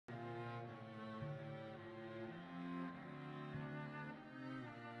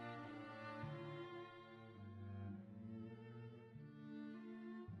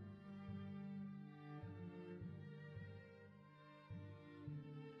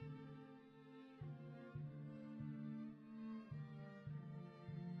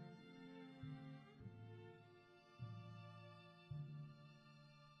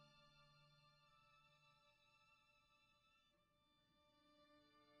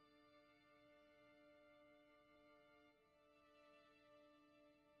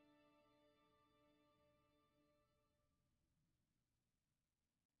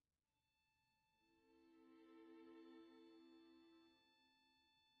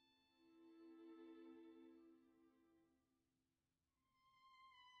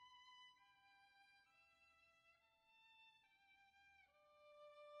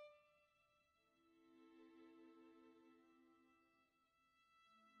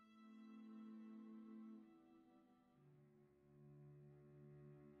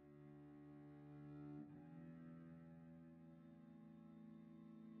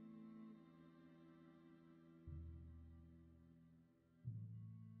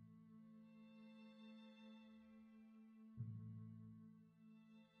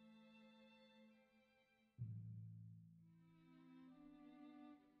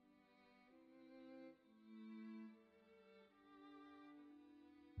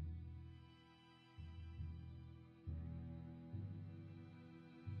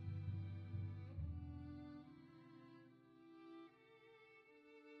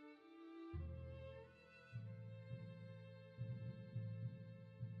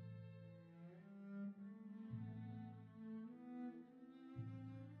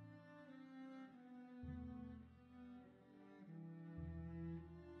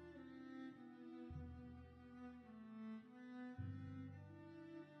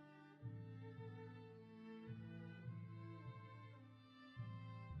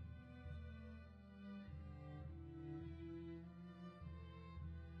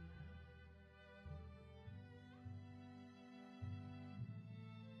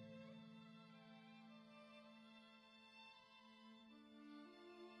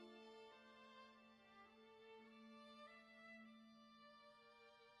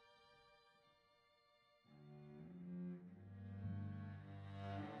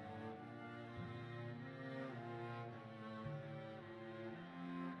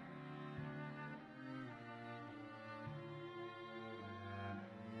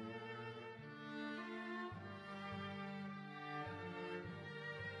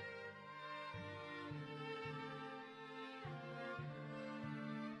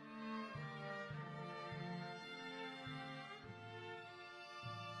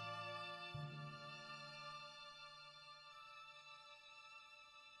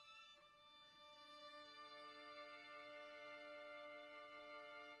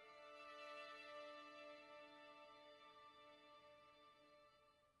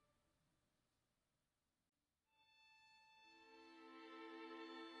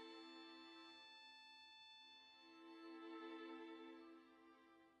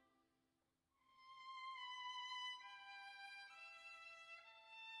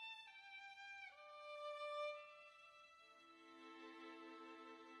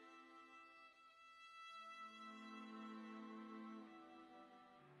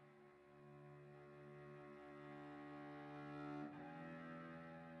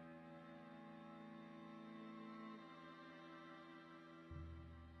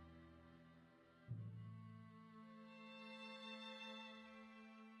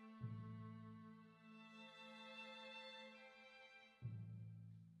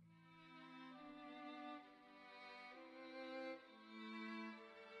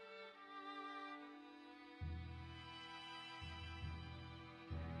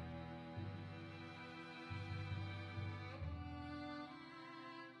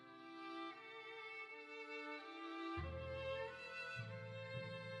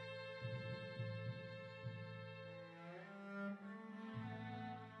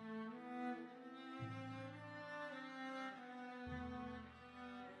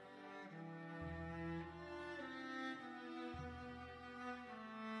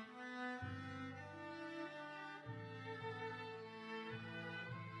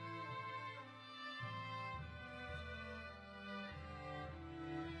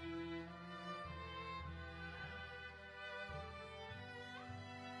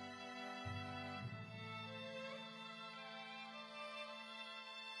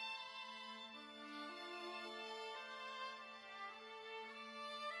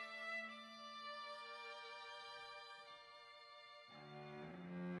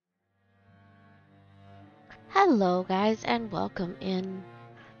Hello guys and welcome in.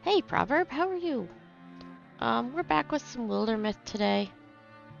 Hey Proverb, how are you? We're back with some Wildermyth today.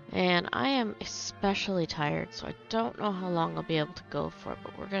 And I am especially tired, so I don't know how long I'll be able to go for,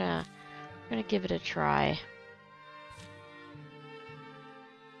 but we're gonna give it a try.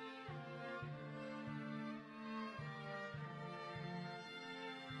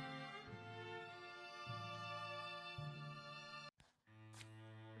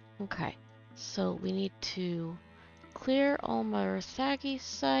 Okay, so we need to clear all my Rathagi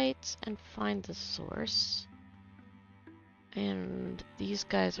sites and find the source. And these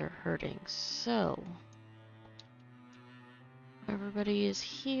guys are hurting, so everybody is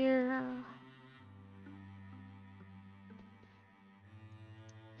here.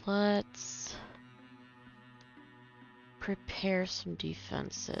 Let's prepare some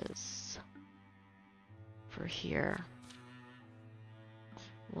defenses for here.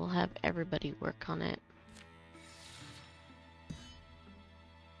 We'll have everybody work on it.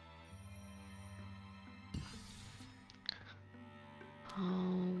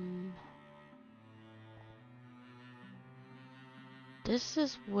 This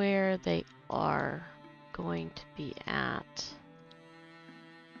is where they are going to be at.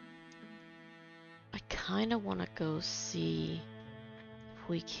 I kind of want to go see if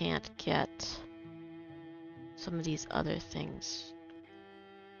we can't get some of these other things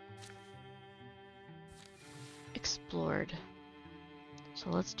explored. So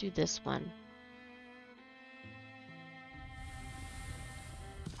let's do this one.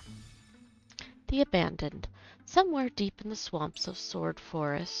 The Abandoned. Somewhere deep in the swamps of Sword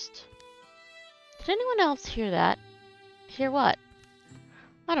Forest. Did anyone else hear that? Hear what?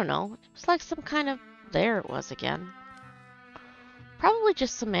 I don't know. It was like some kind of... There it was again. Probably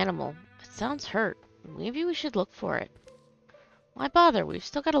just some animal. It sounds hurt. Maybe we should look for it. Why bother? We've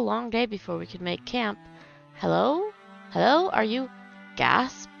still got a long day before we can make camp. Hello? Hello? Are you...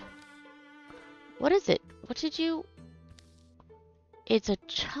 Gasp? What is it? What did you... It's a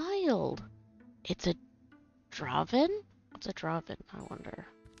child. It's a Draven? What's a Draven, I wonder?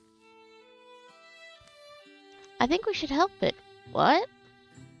 I think we should help it. What?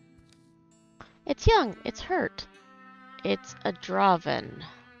 It's young. It's hurt. It's a Draven.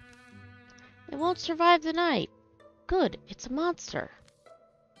 It won't survive the night. Good. It's a monster.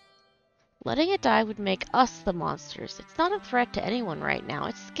 Letting it die would make us the monsters. It's not a threat to anyone right now.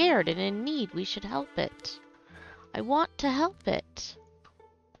 It's scared and in need. We should help it. I want to help it.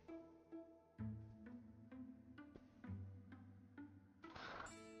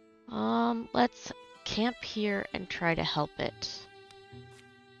 Let's camp here and try to help it.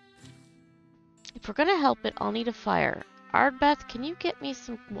 If we're gonna help it, I'll need a fire. Ardbeth, can you get me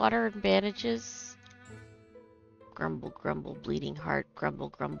some water and bandages? Grumble, grumble, bleeding heart, grumble,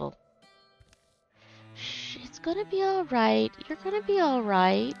 grumble. Shh, it's gonna be alright. You're gonna be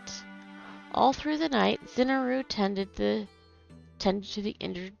alright. All through the night, Zinnaru tended to the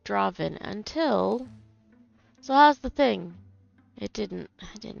injured Draven until... So how's the thing? I didn't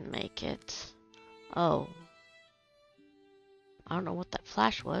make it. Oh. I don't know what that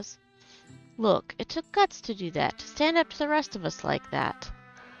flash was. Look, it took guts to do that, to stand up to the rest of us like that.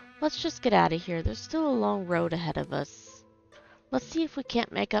 Let's just get out of here. There's still a long road ahead of us. Let's see if we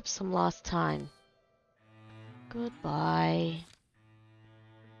can't make up some lost time. Goodbye.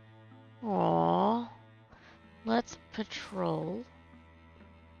 Aww. Let's patrol.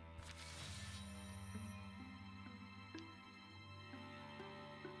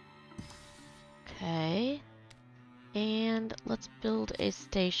 Okay. And let's build a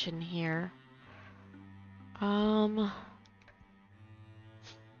station here.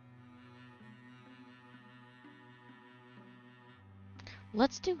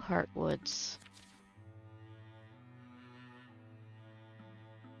 Let's do Heartwoods.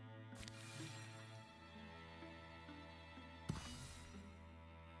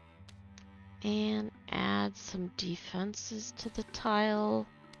 And add some defenses to the tile.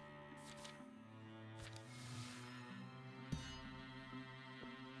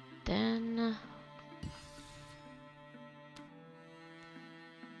 Then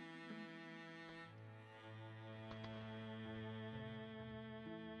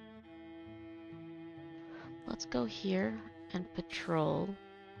let's go here and patrol.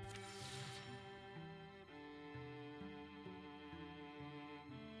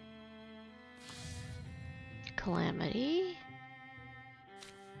 Calamity.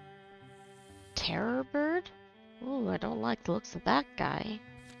 Terror Bird? Ooh, I don't like the looks of that guy.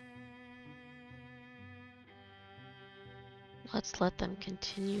 Let's let them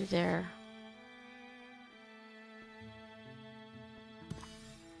continue their...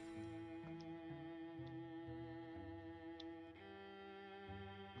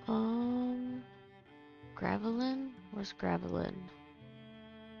 Gravelin? Where's Gravelin?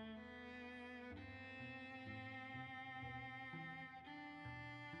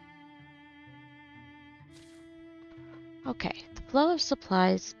 Okay, the flow of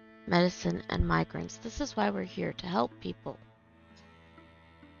supplies, medicine, and migrants. This is why we're here, to help people.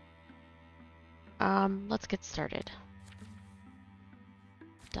 Let's get started.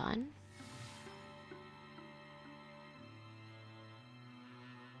 Done.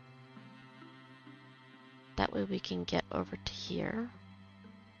 That way we can get over to here.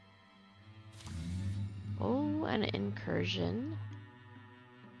 Oh, an incursion.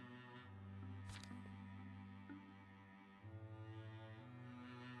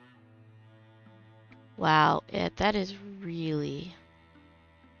 Wow, that is really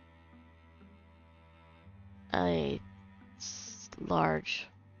a large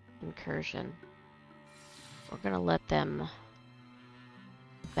incursion. We're gonna let them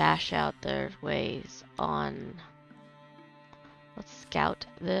bash out their ways on. Let's scout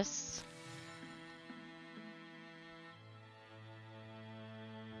this.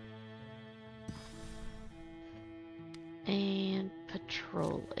 And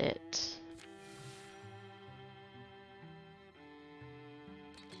patrol it.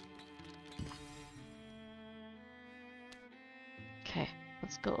 Okay,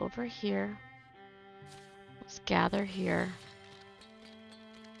 let's go over here. Let's gather here.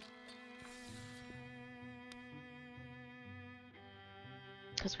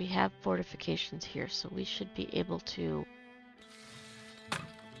 Because we have fortifications here, so we should be able to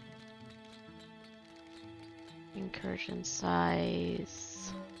incursion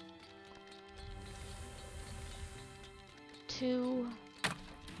size 2.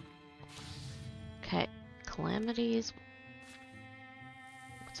 Okay, calamities.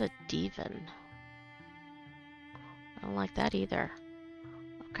 What's a Divan? I don't like that either.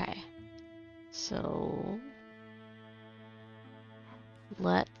 Okay, so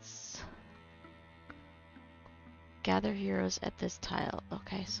let's gather heroes at this tile.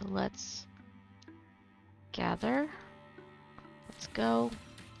 Okay, so let's gather. Let's go.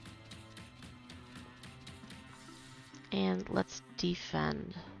 And let's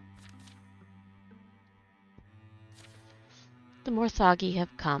defend. The Morthagi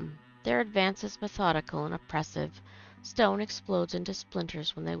have come. Their advance is methodical and oppressive. Stone explodes into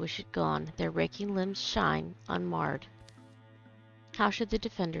splinters when they wish it gone. Their raking limbs shine, unmarred. How should the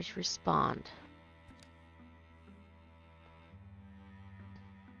defenders respond?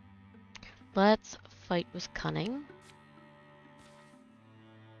 Let's fight with cunning.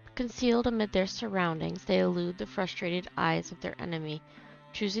 Concealed amid their surroundings, they elude the frustrated eyes of their enemy.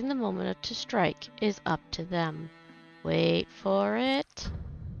 Choosing the moment to strike is up to them. Wait for it.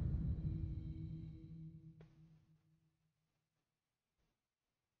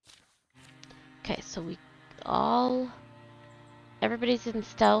 Okay, so everybody's in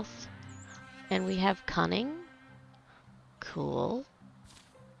stealth, and we have cunning. Cool.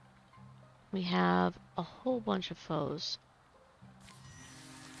 We have a whole bunch of foes.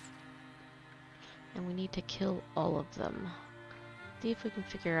 And we need to kill all of them. See if we can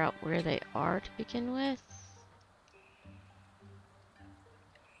figure out where they are to begin with.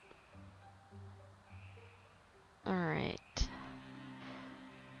 Alright.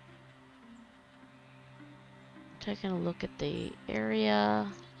 Taking a look at the area.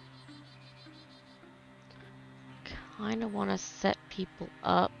 Kinda wanna set people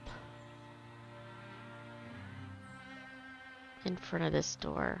up in front of this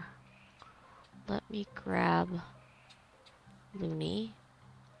door. Let me grab Looney.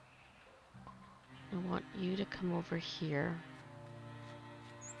 I want you to come over here.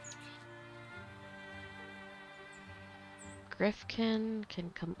 Griffkin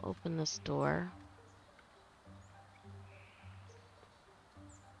can come open this door.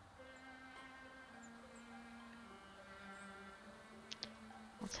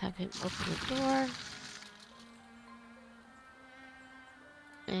 Let's have him open the door.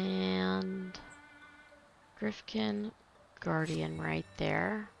 And Griffkin, Guardian right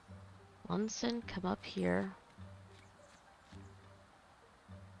there. Munson, come up here.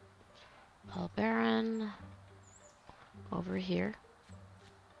 Paul Baron, over here.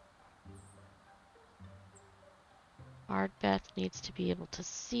 Ardbeth needs to be able to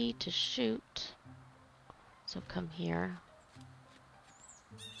see to shoot. So come here.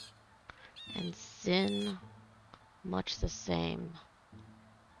 And Zin, much the same.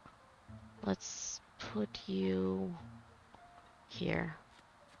 Let's put you here.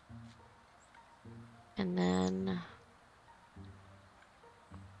 And then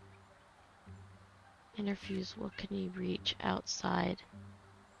interfuse, what can you reach outside?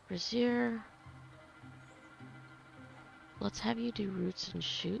 Brazier. let's have you do roots and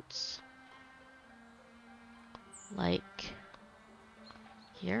shoots. Like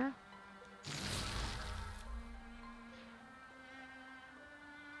here.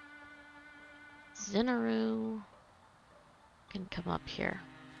 Zinaru can come up here.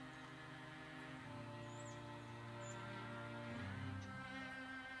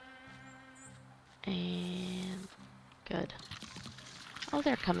 And good. Oh,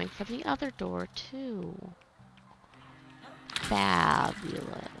 they're coming from the other door too.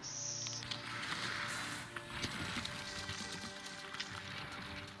 Fabulous.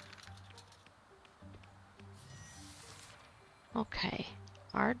 Okay,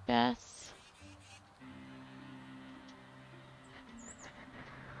 Ardbeth.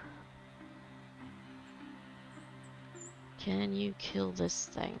 Can you kill this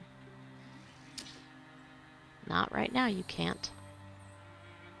thing? Not right now, you can't.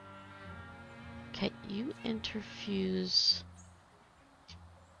 Okay, you interfuse.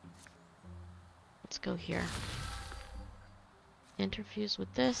 Let's go here. Interfuse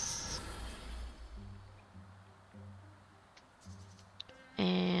with this.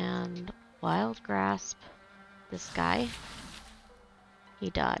 And wild grasp this guy.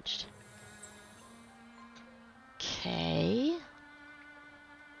 He dodged. Okay.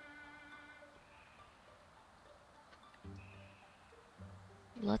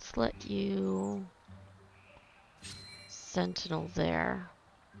 Let's let you sentinel there.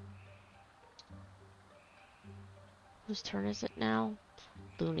 Whose turn is it now?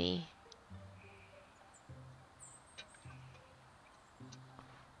 Looney.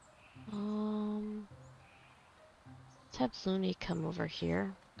 Let's have Looney come over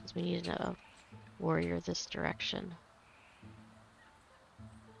here because we need a warrior this direction.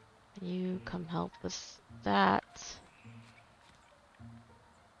 You come help with that.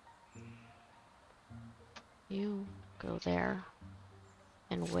 You go there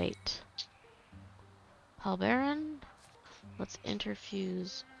and wait. Halberin, let's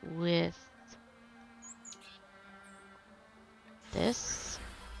interfuse with this.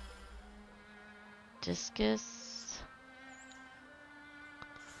 Discus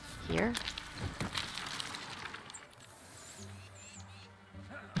here.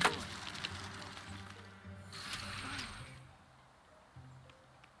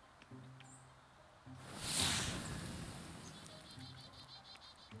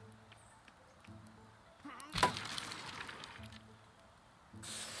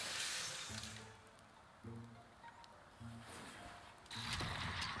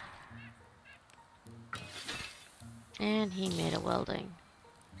 And he made a welding.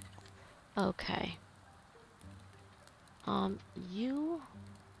 Okay. You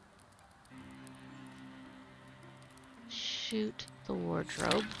shoot the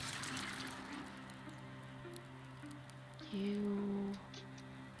wardrobe. You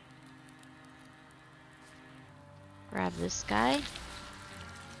grab this guy.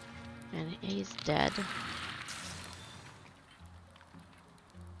 And he's dead.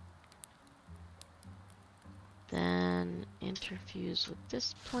 Then interfuse with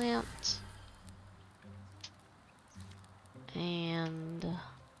this plant. And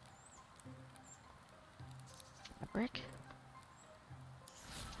fabric.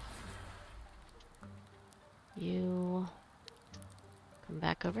 You come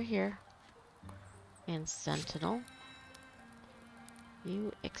back over here and sentinel.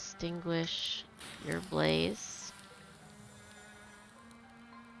 You extinguish your blaze.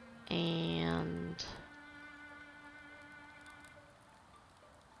 And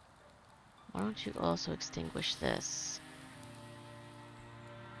why don't you also extinguish this?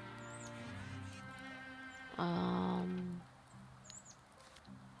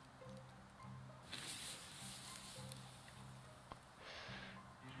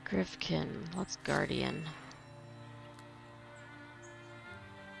 Grifkin, let's Guardian.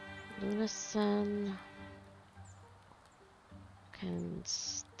 Lunison can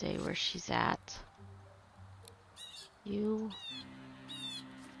stay where she's at. You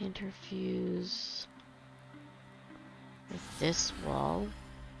interfuse with this wall.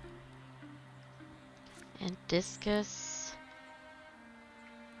 And Discus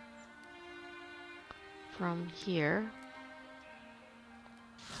from here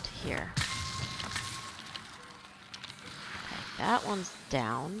to here. Okay, that one's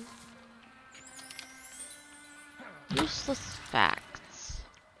down. Useless facts.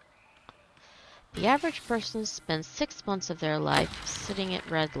 The average person spends 6 months of their life sitting at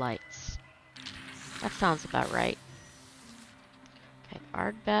red lights. That sounds about right. Okay,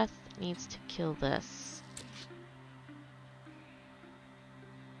 Ardbeth needs to kill this.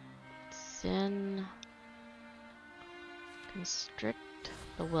 Sin Constrict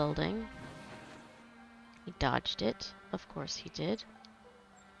the welding. He dodged it. Of course he did.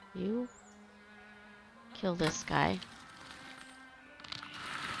 You kill this guy.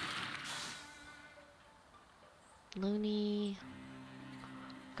 Looney,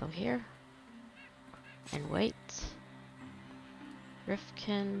 go here and wait.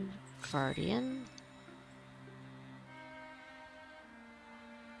 Rifkin, Guardian.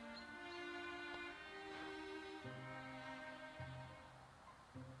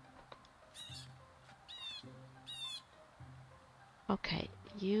 Okay,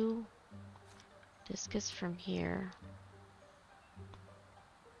 you discus from here.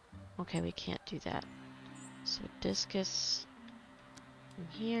 Okay, we can't do that. So discus from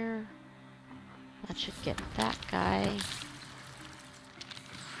here. That should get that guy.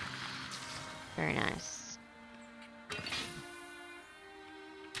 Very nice.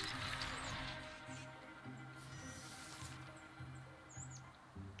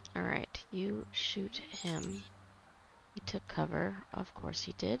 Alright, you shoot him. He took cover. Of course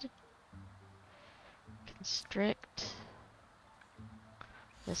he did. Constrict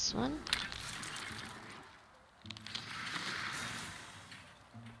this one.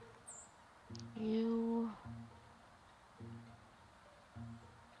 You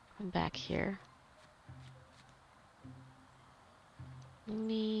come back here.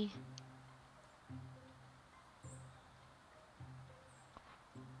 Me.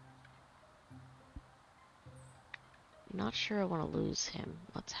 Not sure I want to lose him.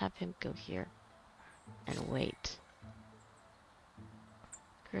 Let's have him go here and wait.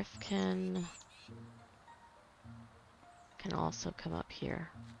 Griffkin can also come up here.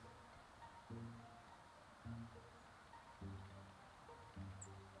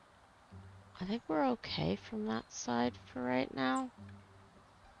 I think we're okay from that side for right now.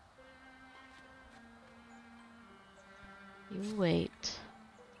 You wait.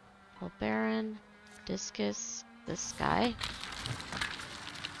 Paul Baron, Discus, this guy.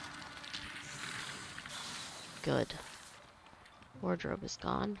 Good. Wardrobe is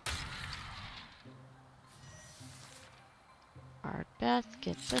gone. Ardbeth,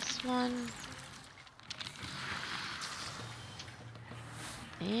 get this one.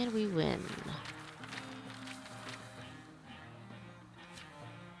 And we win.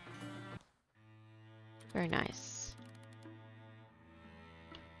 Very nice.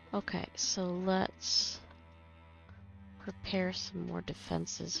 Okay, so let's prepare some more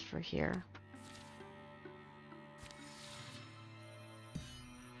defenses for here.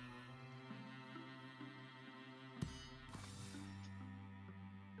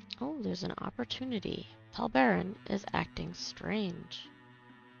 Oh, there's an opportunity. Paul Baron is acting strange.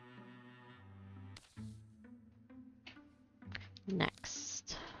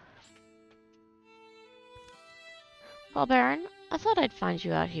 Next. Paul Baron, I thought I'd find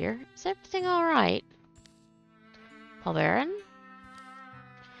you out here. Is everything alright? Paul Baron?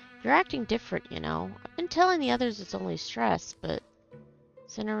 You're acting different, you know. I've been telling the others it's only stress, but...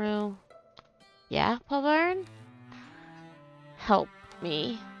 Cinnaru... Yeah, Paul Baron? Help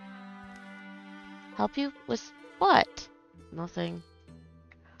me. Help you with what? Nothing.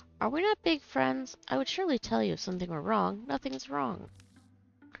 Are we not big friends? I would surely tell you if something were wrong. Nothing's wrong.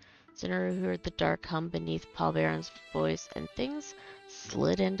 Cinnaru heard the dark hum beneath Paul Baron's voice, and things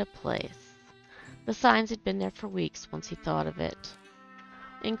slid into place. The signs had been there for weeks once he thought of it.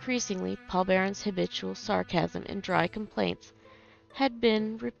 Increasingly, Paul Baron's habitual sarcasm and dry complaints had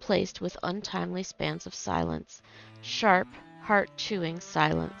been replaced with untimely spans of silence, sharp, heart-chewing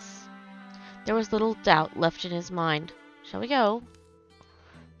silence. There was little doubt left in his mind. Shall we go?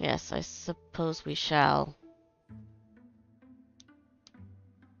 Yes, I suppose we shall.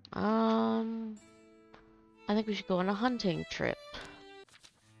 I think we should go on a hunting trip.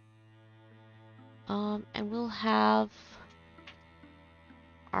 And we'll have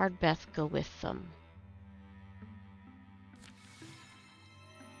Ardbeth go with them.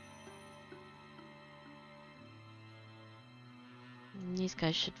 And these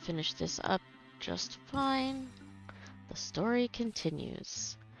guys should finish this up just fine. The story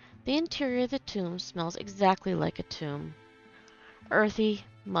continues. The interior of the tomb smells exactly like a tomb. Earthy,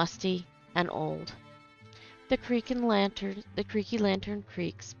 musty, and old. The creaky lantern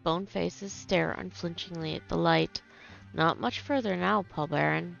creaks. Bone faces stare unflinchingly at the light. Not much further now, Paul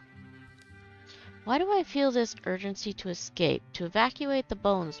Baron. Why do I feel this urgency to escape, to evacuate the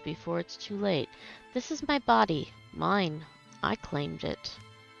bones before it's too late? This is my body, mine. I claimed it.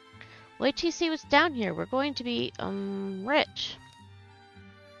 Wait till you see what's down here. We're going to be, rich.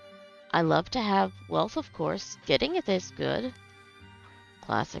 I love to have wealth, of course. Getting it is good.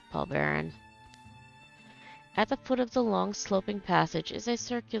 Classic Paul Baron. At the foot of the long sloping passage is a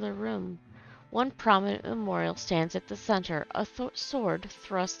circular room. One prominent memorial stands at the center, a sword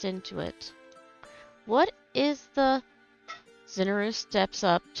thrust into it. What is the... Zinneru steps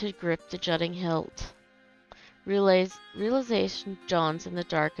up to grip the jutting hilt. Realization dawns in the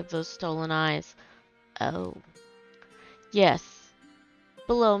dark of those stolen eyes. Oh. Yes.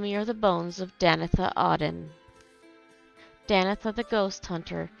 Below me are the bones of Danitha Auden. Danitha the ghost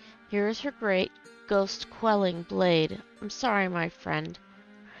hunter. Here is her great ghost-quelling blade. I'm sorry, my friend.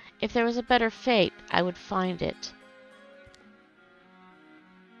 If there was a better fate, I would find it.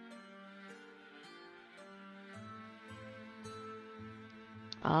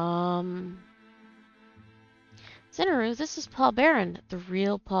 Zinneru, this is Paul Baron, the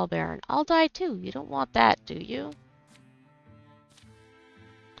real Paul Baron. I'll die too. You don't want that, do you?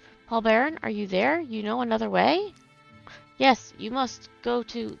 Paul Baron, are you there? You know another way? Yes, you must go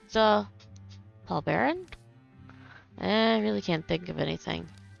to the... Paul Baron? I really can't think of anything.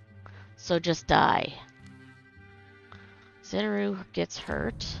 So just die. Zinneru gets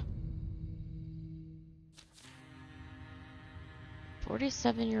hurt.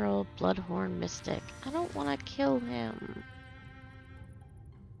 47-year-old Bloodhorn Mystic. I don't want to kill him.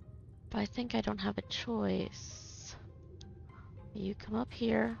 But I think I don't have a choice. You come up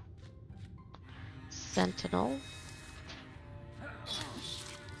here. Sentinel.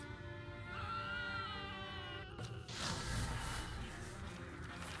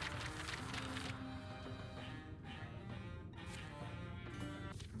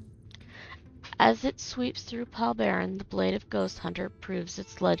 As it sweeps through Paul Baron, the blade of Ghost Hunter proves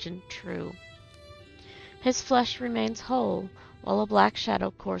its legend true. His flesh remains whole, while a black shadow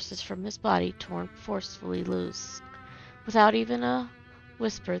courses from his body, torn forcefully loose. Without even a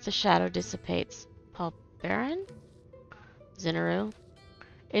whisper, the shadow dissipates. Paul Baron? Zinneru?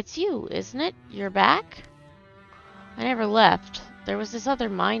 It's you, isn't it? You're back? I never left. There was this other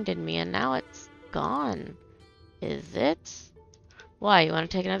mind in me, and now it's gone. Is it? Why, you want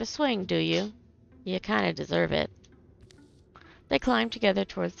to take another swing, do you? You kind of deserve it. They climb together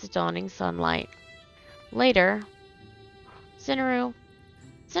towards the dawning sunlight. Later, Zinneru,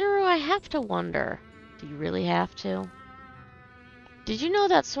 I have to wonder. Do you really have to? Did you know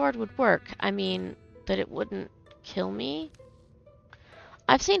that sword would work? I mean, that it wouldn't kill me?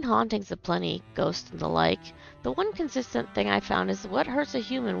 I've seen hauntings aplenty, ghosts and the like. The one consistent thing I found is that what hurts a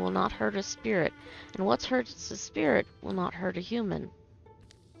human will not hurt a spirit, and what hurts a spirit will not hurt a human.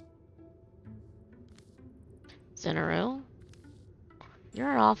 Zinneru,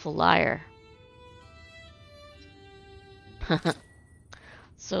 you're an awful liar.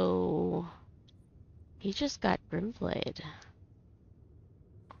 So, he just got Grimblade.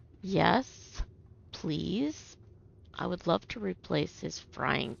 Yes, please. I would love to replace his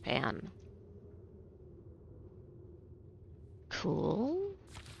frying pan. Cool.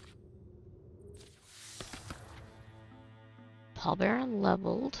 Paul Baron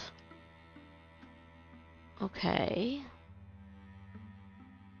leveled. Okay.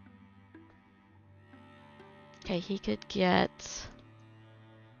 Okay, he could get...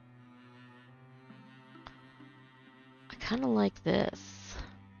 I kind of like this.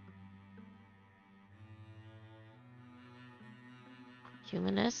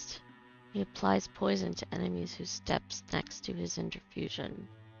 Humanist. He applies poison to enemies who steps next to his infusion.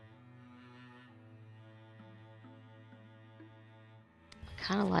 I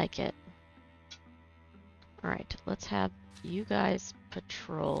kind of like it. Alright, let's have you guys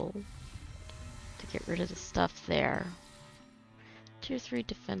patrol to get rid of the stuff there. Tier 3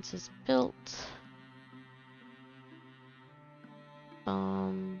 defenses built.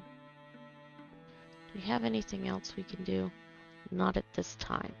 Do we have anything else we can do? Not at this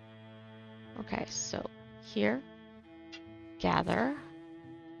time. Okay, so here, gather.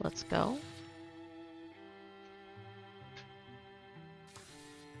 Let's go.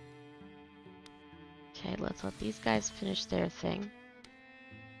 Okay, let's let these guys finish their thing.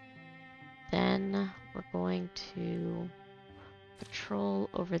 Then we're going to patrol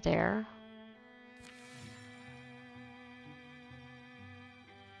over there.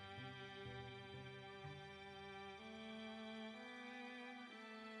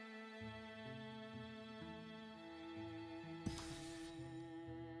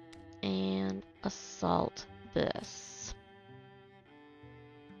 And assault this.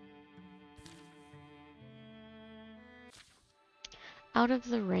 Out of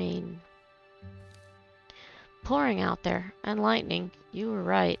the rain. Pouring out there, and lightning. You were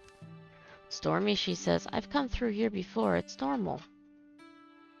right. Stormy, she says. I've come through here before. It's normal.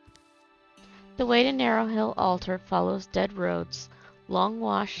 The way to Narrow Hill Altar follows dead roads, long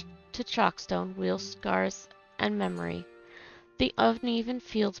wash to Chalkstone, wheel scars and memory. The uneven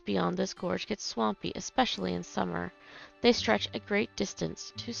fields beyond this gorge get swampy, especially in summer. They stretch a great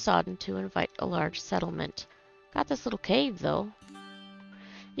distance, too sodden to invite a large settlement. Got this little cave, though.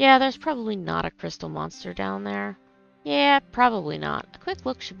 Yeah, there's probably not a crystal monster down there. Yeah, probably not. A quick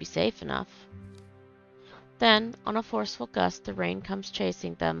look should be safe enough. Then, on a forceful gust, the rain comes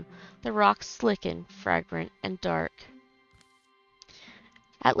chasing them. The rocks slicken, fragrant, and dark.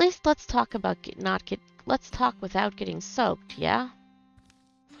 At least let's talk about let's talk without getting soaked, yeah?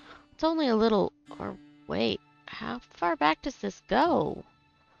 It's only a little, or wait, how far back does this go?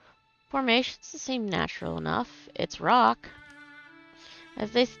 Formations seem natural enough. It's rock. As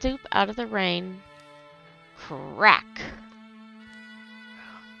they stoop out of the rain, crack!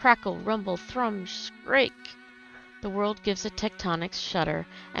 Crackle, rumble, thrum, scrake. The world gives a tectonic shudder,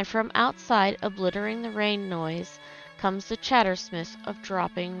 and from outside, obliterating the rain noise, comes the chattersmith of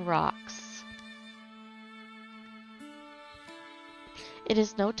dropping rocks. It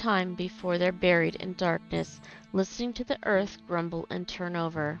is no time before they're buried in darkness, listening to the earth grumble and turn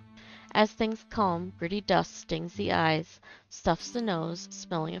over. As things calm, gritty dust stings the eyes, stuffs the nose,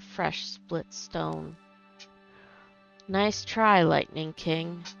 smelling of fresh split stone. Nice try, Lightning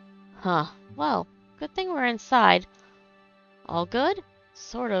King. Huh. Well, good thing we're inside. All good?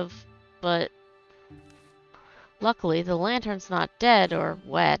 Sort of, but luckily the lantern's not dead or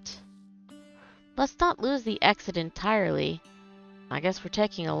wet. Let's not lose the exit entirely. I guess we're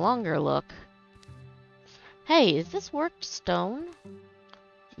taking a longer look. Hey, is this worked stone?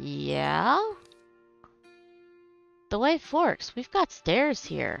 Yeah? The way forks. We've got stairs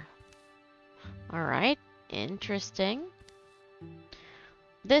here. Alright, interesting.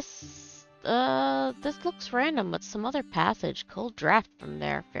 This looks random, but some other passage. Cold draft from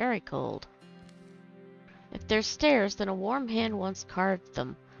there. Very cold. If there's stairs, then a warm hand once carved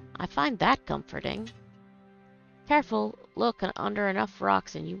them. I find that comforting. Careful, look under enough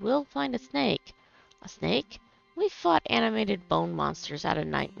rocks and you will find a snake. A snake? We fought animated bone monsters out of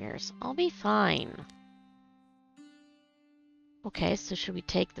nightmares. I'll be fine. Okay, so should we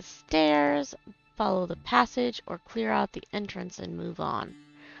take the stairs, follow the passage, or clear out the entrance and move on?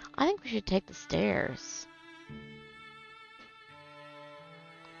 I think we should take the stairs.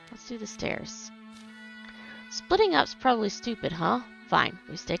 Let's do the stairs. Splitting up's probably stupid, huh? Fine,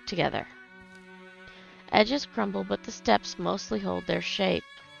 we stick together. Edges crumble, but the steps mostly hold their shape.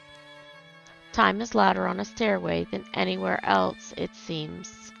 Time is louder on a stairway than anywhere else, it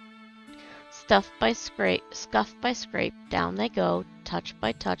seems. Scuff by scrape, down they go, touch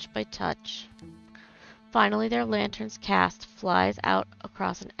by touch by touch. Finally, their lantern's cast flies out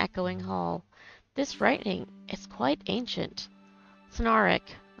across an echoing hall. This writing is quite ancient. Thnaric.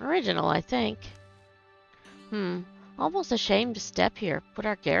 Original, I think. Almost ashamed to step here, put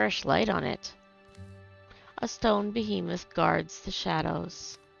our garish light on it. A stone behemoth guards the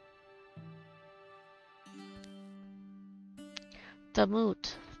shadows.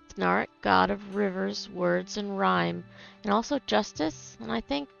 Damut, Thnaric god of rivers, words, and rhyme, and also justice, and I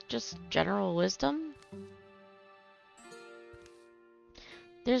think just general wisdom.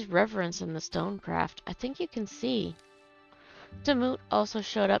 There's reverence in the stonecraft. I think you can see. Damut also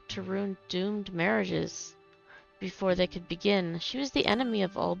showed up to ruin doomed marriages before they could begin. She was the enemy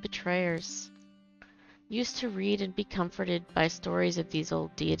of all betrayers. Used to read and be comforted by stories of these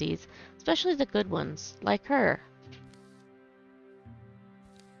old deities, especially the good ones, like her.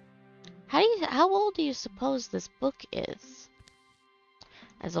 How old do you suppose this book is?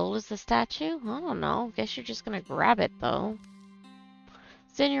 As old as the statue? I don't know. Guess you're just gonna grab it, though.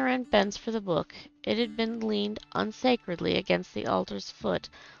 Zinyarin bends for the book. It had been leaned unsacredly against the altar's foot,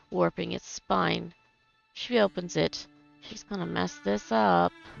 warping its spine. She opens it. She's gonna mess this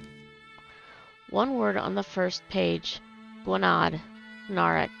up. One word on the first page. Gwanad.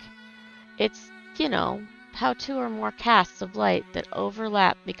 Narek. It's, you know, how two or more casts of light that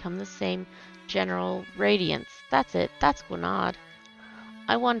overlap become the same general radiance. That's it. That's Gwanad.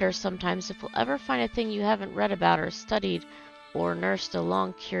 I wonder sometimes if we'll ever find a thing you haven't read about or studied or nursed a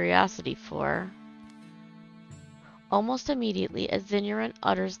long curiosity for. Almost immediately, as Zinyarin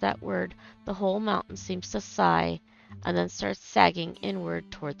utters that word, the whole mountain seems to sigh, and then starts sagging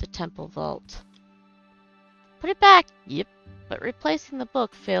inward toward the temple vault. Put it back! Yep. But replacing the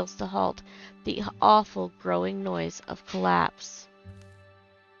book fails to halt the awful growing noise of collapse.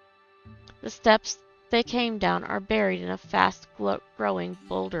 The steps they came down are buried in a fast-growing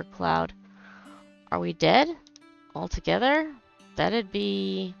boulder cloud. Are we dead? Altogether? That'd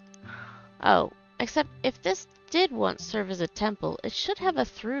be... Oh, except if this did once serve as a temple, it should have a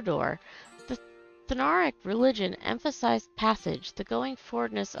through door. The Thnaric religion emphasized passage, the going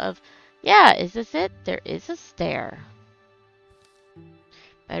forwardness of Yeah, is this it? There is a stair.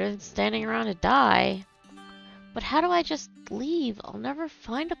 Better than standing around to die. But how do I just leave? I'll never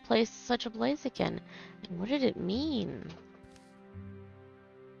find such a place again. And what did it mean?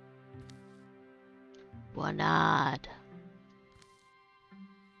 Wanad.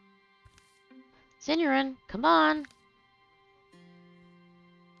 Sinurin, come on.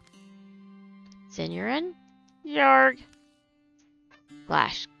 Sinurin? Yarg.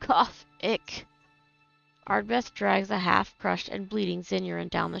 Glash, cough, ick. Ardbeth drags a half-crushed and bleeding Sinurin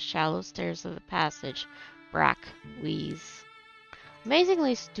down the shallow stairs of the passage. Brack, wheeze.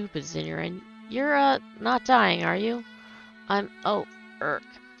 Amazingly stupid, Sinurin. You're, not dying, are you? Oh, irk.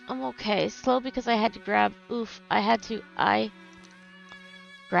 I'm okay. Slow because I had to grab, I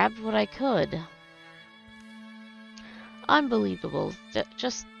grabbed what I could. Unbelievable.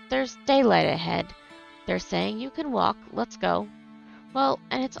 There's daylight ahead. They're saying you can walk. Let's go. Well,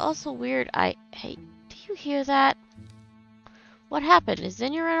 and it's also weird. Hey, do you hear that? What happened? Is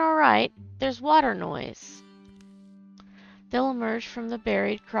Sinurin alright? There's water noise. They'll emerge from the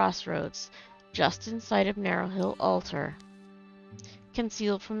buried crossroads, just in sight of Narrowhill Altar,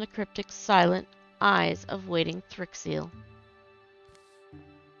 concealed from the cryptic, silent eyes of waiting Thrixil.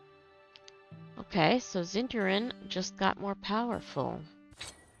 Okay, so Sinurin just got more powerful.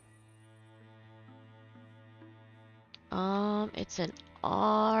 It's an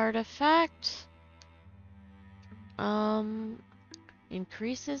artifact.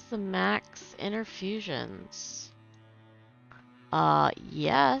 Increases the max interfusions.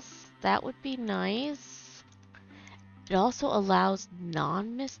 Yes, that would be nice. It also allows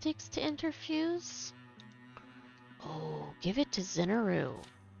non-mystics to interfuse. Oh, give it to Zinaru.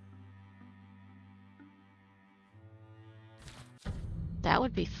 That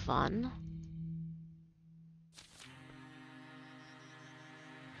would be fun.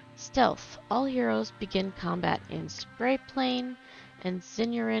 Stealth. All heroes begin combat in spray plane, and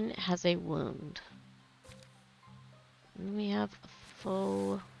Sinurin has a wound. And we have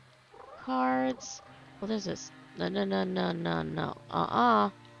faux cards. Well, there's this. No.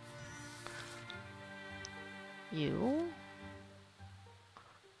 You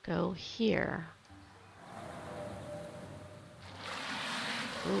go here.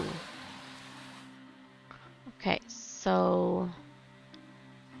 Ooh. Okay, so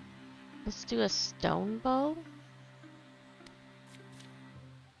let's do a stone bow.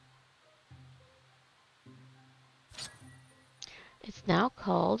 It's now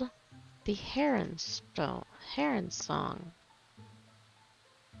called the Heron Song.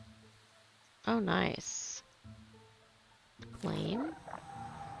 Oh, nice. Claim.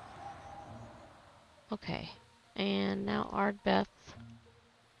 Okay, and now Ardbeth.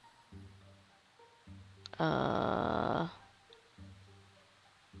 How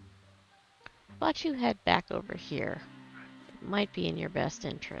about you head back over here? It might be in your best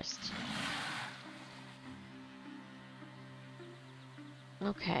interest.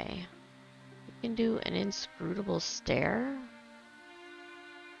 Okay. You can do an inscrutable stare.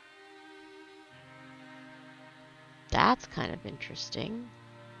 That's kind of interesting.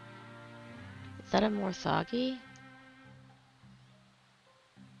 Is that a Morthagi?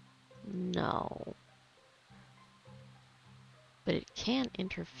 No. But it can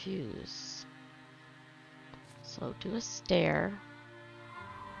interfuse. So do a stare.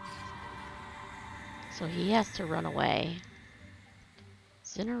 So he has to run away.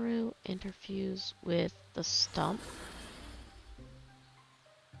 Zinaru interfuse with the stump.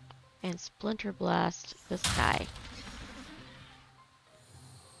 And Splinter Blast this guy.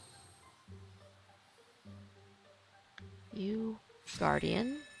 You,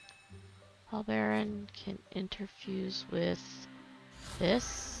 Guardian. Paul Baron can interfuse with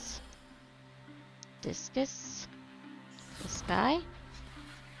this. Discus. This guy.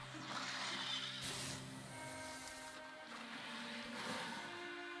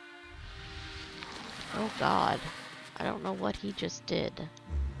 Oh god. I don't know what he just did.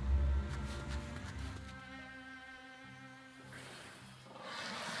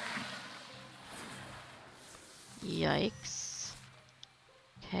 Yikes.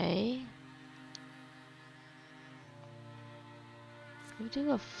 Okay. Can we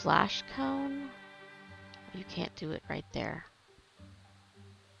do a flash cone? You can't do it right there.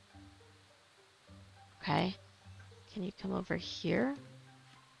 Okay. Can you come over here?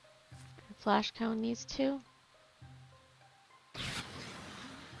 Flash cone needs to.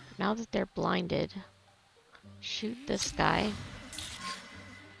 Now that they're blinded, shoot this guy.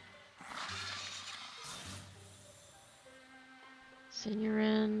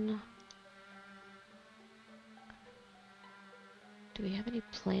 Sinurin. Do we have any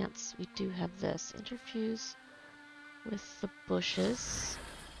plants? We do have this. Interfuse with the bushes.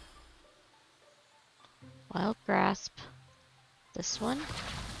 Wild grasp. This one.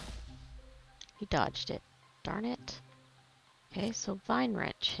 He dodged it. Darn it. Okay, so vine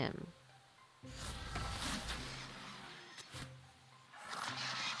wrench him.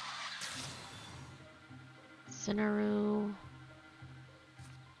 Cinnaru.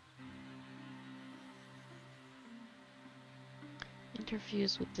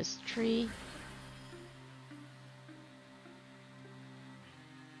 Interfuse with this tree.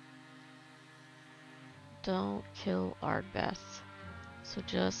 Don't kill Ardbeth. So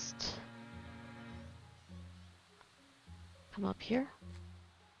just come up here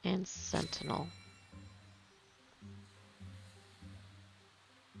and Sentinel.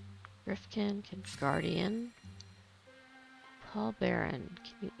 Rifkin can Guardian. Paul Baron,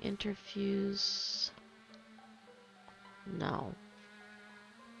 can you interfuse? No.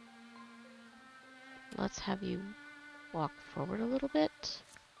 Let's have you walk forward a little bit.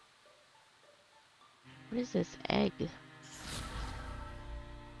 What is this egg?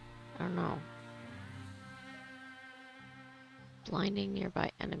 I don't know. Blinding nearby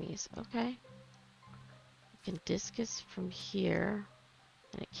enemies. Okay. You can discus from here,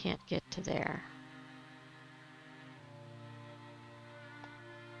 and it can't get to there.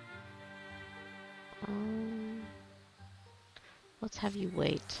 Let's have you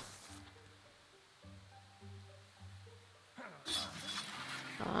wait.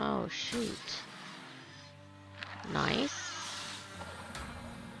 Oh, shoot. Nice.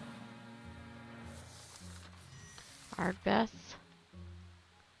 Ardbeth.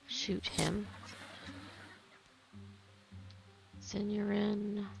 Shoot him.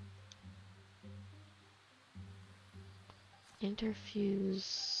 Sinurin.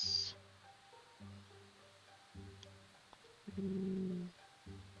 Interfuse.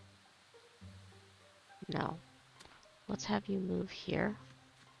 No. Let's have you move here.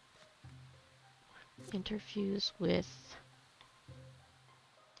 Interfuse with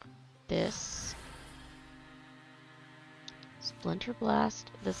this. Splinter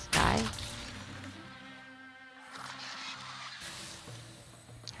Blast this guy.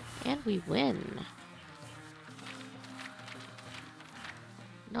 And we win.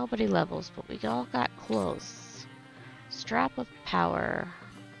 Nobody levels, but we all got close. Strap of Power.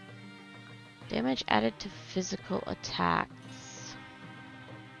 Damage added to physical attacks.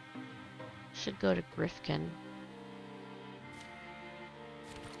 Should go to Grifkin.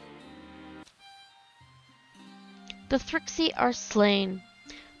 The Thrixie are slain.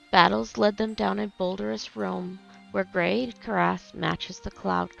 Battles led them down a boulderous roam, where gray Karath matches the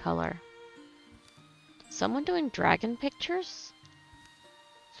cloud color. Someone doing dragon pictures?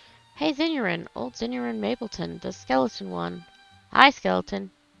 Hey Zinurin, old Zinurin Mapleton, the skeleton one. Hi, skeleton.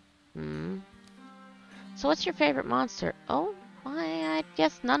 So what's your favorite monster? Oh, I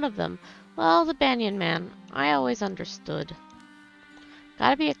guess none of them. Well, the Banyan Man. I always understood.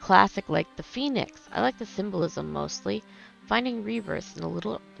 Gotta be a classic like the Phoenix. I like the symbolism mostly. Finding rebirth in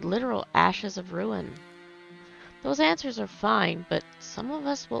the literal ashes of ruin. Those answers are fine, but some of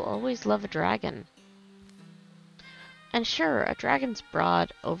us will always love a dragon. And sure, a dragon's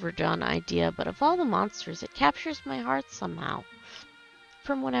broad, overdone idea, but of all the monsters, it captures my heart somehow.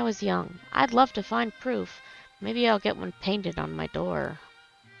 From when I was young. I'd love to find proof. Maybe I'll get one painted on my door.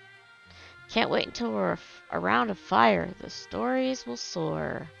 Can't wait until we're around a fire. The stories will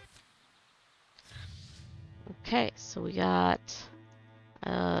soar. Okay, so we got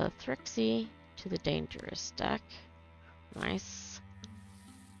Thrixie to the dangerous deck. Nice.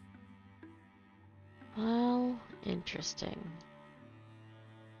 Well, interesting.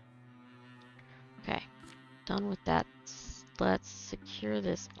 Okay, done with that. Let's secure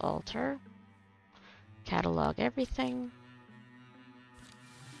this altar. Catalog everything.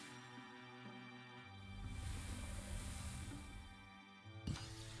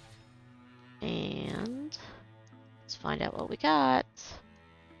 And let's find out what we got.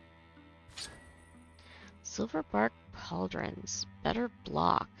 Silverbark pauldrons. Better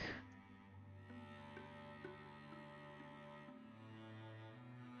block.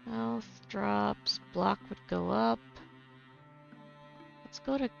 Health drops. Block would go up. Let's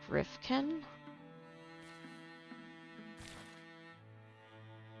go to Grifkin.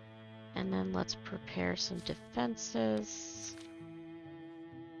 And then let's prepare some defenses.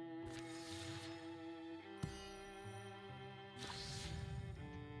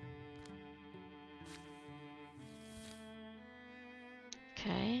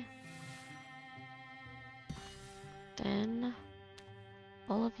 Okay. Then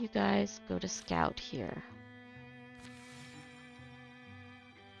all of you guys go to scout here.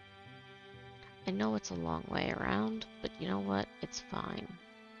 I know it's a long way around, but you know what? It's fine.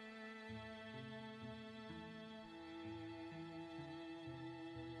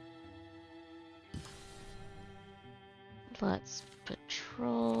 Let's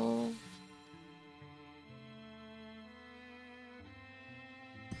patrol.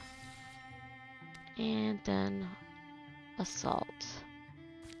 And then assault.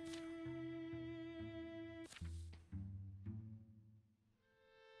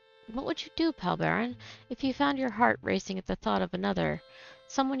 What would you do, Pal Baron, if you found your heart racing at the thought of another?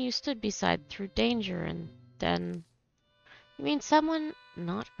 Someone you stood beside through danger and then... You mean someone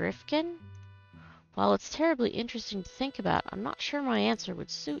not Grifkin? While it's terribly interesting to think about, I'm not sure my answer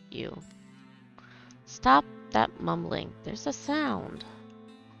would suit you. Stop that mumbling. There's a sound.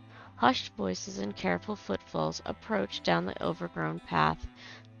 Hushed voices and careful footfalls approach down the overgrown path.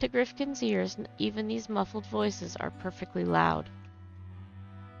 To Grifkin's ears, even these muffled voices are perfectly loud.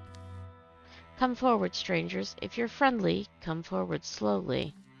 Come forward, strangers. If you're friendly, come forward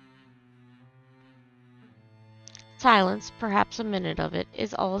slowly. Silence, perhaps a minute of it,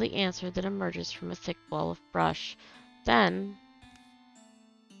 is all the answer that emerges from a thick wall of brush. Then...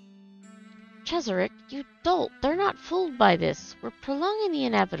 Chezerick, you dolt! They're not fooled by this. We're prolonging the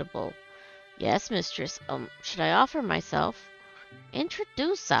inevitable. Yes, mistress. Should I offer myself?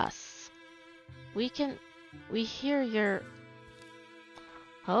 Introduce us. We hear your...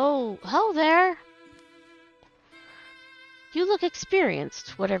 Ho there! You look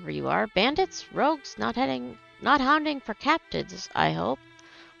experienced, whatever you are. Bandits, rogues, not hounding for captives, I hope.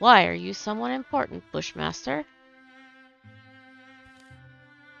 Why, are you someone important, Bushmaster?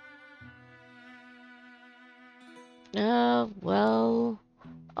 Well...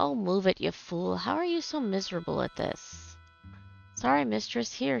 Oh, move it, you fool. How are you so miserable at this? Sorry,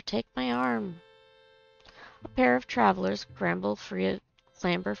 mistress. Here, take my arm. A pair of travelers clamber free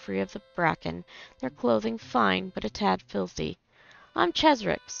of the bracken, their clothing fine but a tad filthy. I'm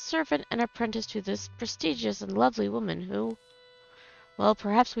Chezerick, servant and apprentice to this prestigious and lovely woman who... Well,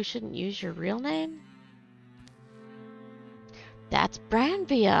 perhaps we shouldn't use your real name? That's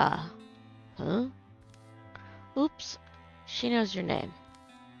Branvia! Huh? Oops, she knows your name.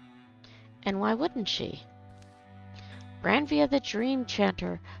 And why wouldn't she? Branvia the Dream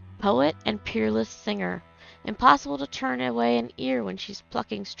Chanter, poet and peerless singer. Impossible to turn away an ear when she's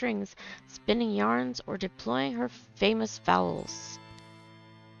plucking strings, spinning yarns, or deploying her famous vowels.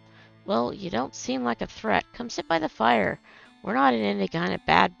 Well, you don't seem like a threat. Come sit by the fire. We're not in any kind of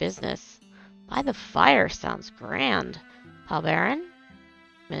bad business. By the fire sounds grand. Pal Baron?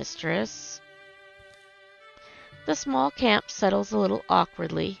 Mistress? The small camp settles a little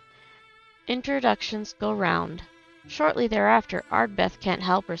awkwardly. Introductions go round. Shortly thereafter, Ardbeth can't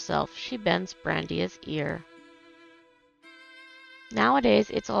help herself. She bends Brandia's ear. Nowadays,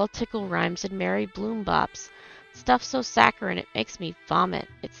 it's all tickle rhymes and merry bloom bops. Stuff so saccharine it makes me vomit.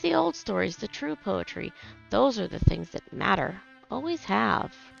 It's the old stories, the true poetry. Those are the things that matter. Always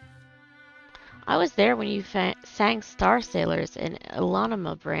have. I was there when you sang Star Sailors in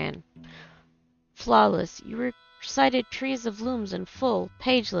Ilonima Bran. Flawless, you recited Trees of Looms in full,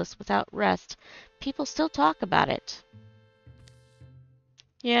 pageless, without rest. People still talk about it.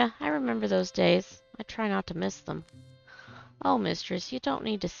 Yeah, I remember those days. I try not to miss them. Oh, mistress, you don't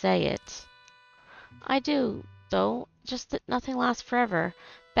need to say it. I do, though, just that nothing lasts forever.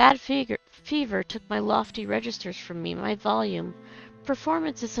 Bad fever took my lofty registers from me, my volume.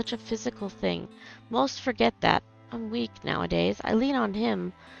 Performance is such a physical thing. Most forget that. I'm weak nowadays. I lean on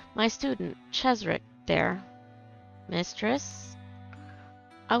him, my student, Chezerick, there. Mistress?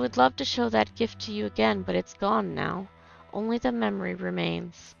 I would love to show that gift to you again, but it's gone now. Only the memory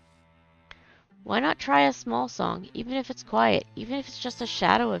remains. Why not try a small song, even if it's quiet, even if it's just a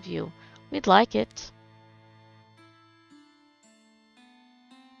shadow of you? We'd like it.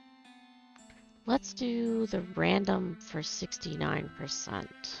 Let's do the random for 69%.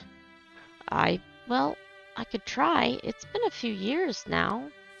 Well, I could try. It's been a few years now.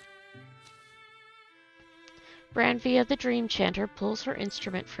 Branvia the Dream Chanter pulls her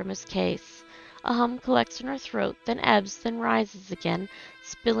instrument from his case. A hum collects in her throat, then ebbs, then rises again,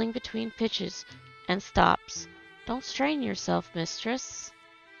 spilling between pitches, and stops. Don't strain yourself, mistress.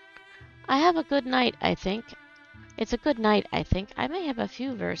 I have a good night, I think. It's a good night, I think. I may have a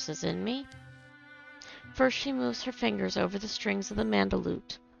few verses in me. First she moves her fingers over the strings of the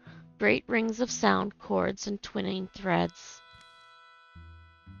mandolute. Great rings of sound, chords, and twinning threads.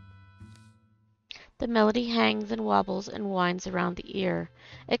 The melody hangs and wobbles and winds around the ear.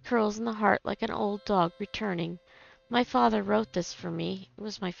 It curls in the heart like an old dog returning. My father wrote this for me. It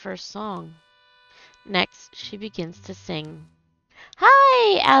was my first song. Next, she begins to sing.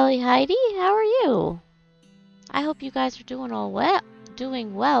 Hi, Allie Heidi. How are you? I hope you guys are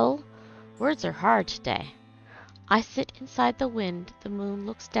doing well. Words are hard today. I sit inside the wind, the moon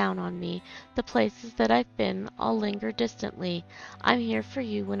looks down on me, the places that I've been all linger distantly. I'm here for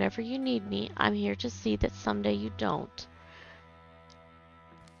you whenever you need me, I'm here to see that someday you don't.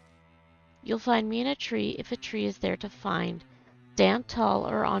 You'll find me in a tree if a tree is there to find. Stand tall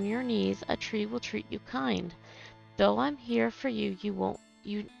or on your knees, a tree will treat you kind. Though I'm here for you,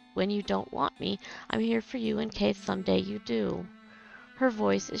 when you don't want me, I'm here for you in case someday you do. Her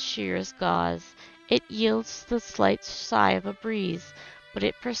voice is sheer as gauze. It yields the slight sigh of a breeze, but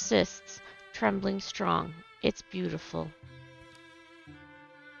it persists, trembling strong. It's beautiful.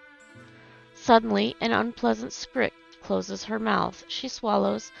 Suddenly, an unpleasant script closes her mouth. She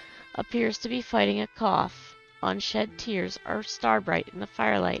swallows, appears to be fighting a cough. Unshed tears are starbright in the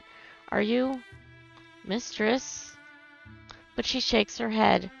firelight. Are you... Mistress? But she shakes her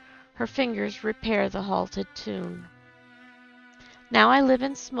head. Her fingers repair the halted tune. Now I live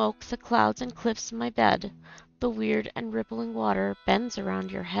in smoke, the clouds and cliffs my bed. The weird and rippling water bends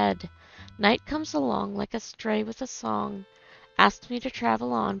around your head. Night comes along like a stray with a song. Asked me to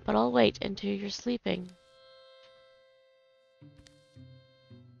travel on, but I'll wait until you're sleeping.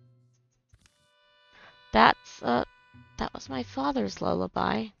 That was my father's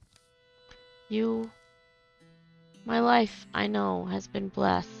lullaby. My life, I know, has been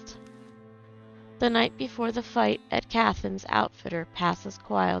blessed. The night before the fight at Cathin's outfitter passes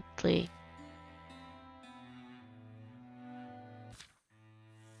quietly.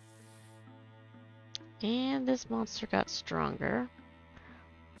 And this monster got stronger.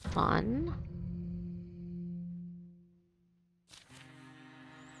 Fun.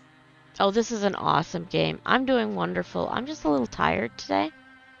 Oh, this is an awesome game. I'm doing wonderful. I'm just a little tired today.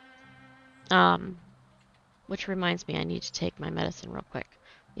 Which reminds me I need to take my medicine real quick.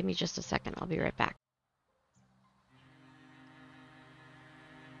 Give me just a second. I'll be right back.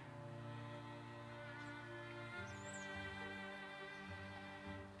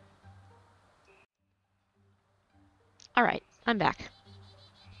 Alright, I'm back.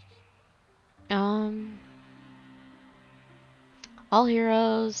 All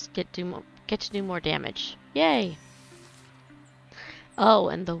heroes get to do more damage. Yay! Oh,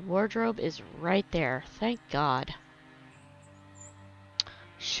 and the wardrobe is right there. Thank God.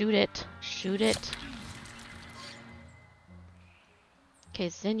 Shoot it. Shoot it. Okay,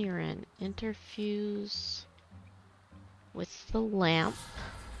 Zinnurin. Interfuse with the lamp.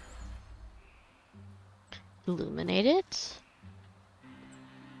 Illuminate it.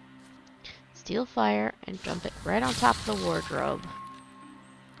 Steal fire and dump it right on top of the wardrobe.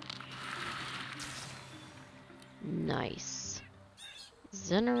 Nice.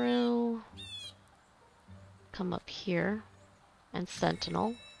 Zinnaru. Come up here. And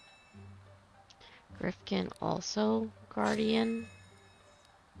Sentinel. Grifkin also Guardian.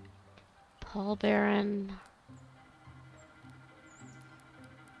 Paul Baron.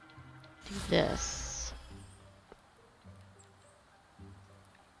 Do this.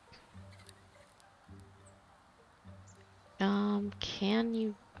 Can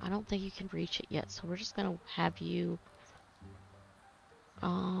you... I don't think you can reach it yet, so we're just gonna have you...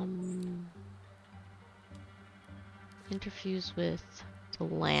 interfuse with the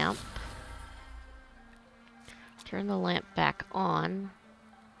lamp. Turn the lamp back on.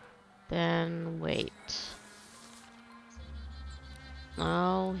 Then wait.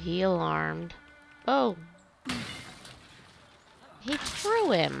 Oh, he alarmed. Oh! He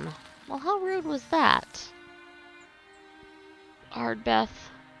threw him! Well, how rude was that? Ardbeth,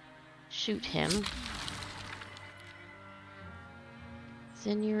 shoot him.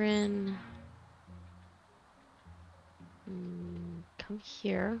 Zinnurin, come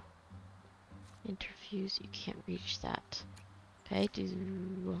here. Interfuse, you can't reach that. Okay,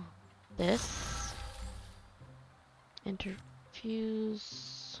 do this.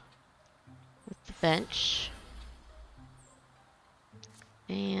 Interfuse with the bench.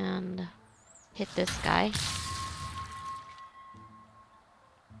 And hit this guy.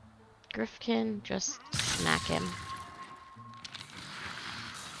 Grifkin, just smack him.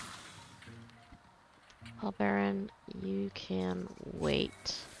 Paul Baron, you can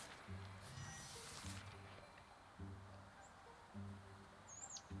wait.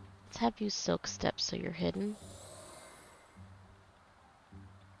 Let's have you silk step so you're hidden.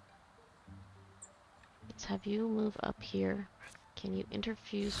 Let's have you move up here. Can you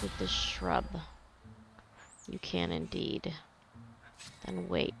interfuse with this shrub? You can indeed. Then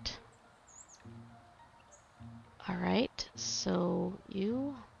wait. Alright, so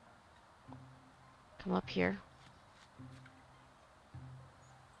you come up here.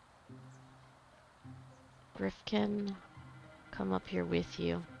 Griffkin come up here with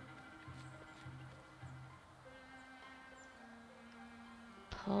you.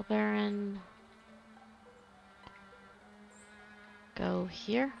 Paul Baron, go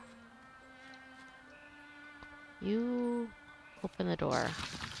here. You open the door.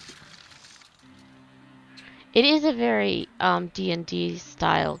 It is a very D&D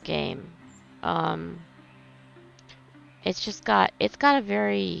style game. It's got a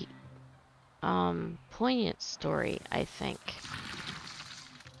very poignant story, I think.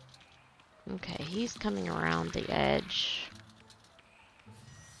 Okay, he's coming around the edge.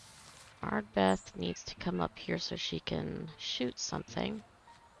 Ardbeth needs to come up here so she can shoot something.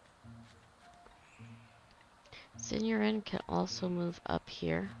 Signorin can also move up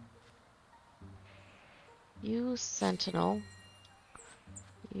here. You Sentinel.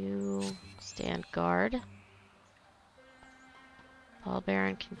 You stand guard. Paul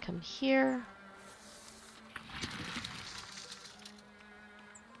Baron can come here.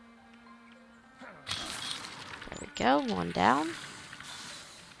 There we go, one down.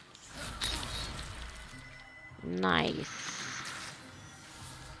 Nice.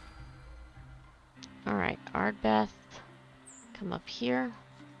 Alright, Ardbeth, come up here.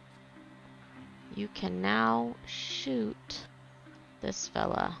 You can now shoot this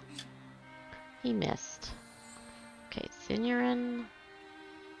fella. He missed. Okay, Signorin,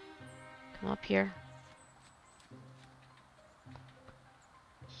 come up here.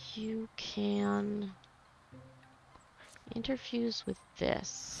 You can interfuse with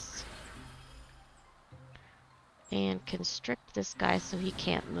this and constrict this guy so he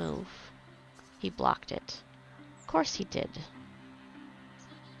can't move. He blocked it. Of course he did.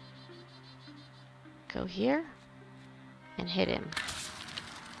 Go here and hit him.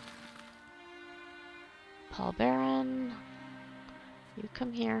 Paul Baron, you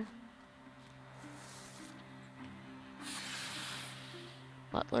come here.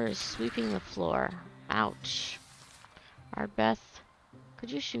 Butler is sweeping the floor. Ouch. Ardbeth, could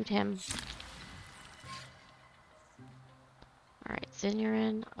you shoot him? Alright,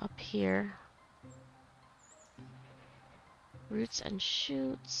 Signorin up here. Roots and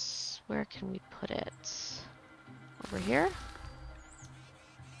shoots. Where can we put it? Over here?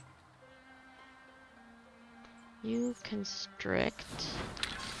 You constrict.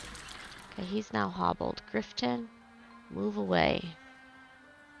 Okay, he's now hobbled. Grifton, move away.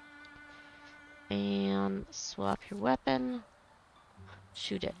 And swap your weapon.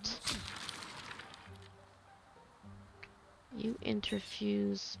 Shoot it. You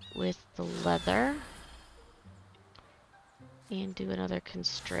interfuse with the leather. And do another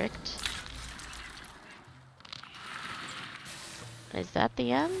constrict. Is that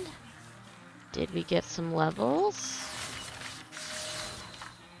the end? Did we get some levels?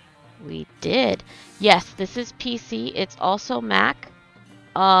 We did. Yes, this is PC. It's also Mac.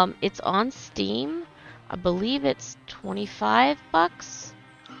 It's on Steam. I believe it's 25 bucks.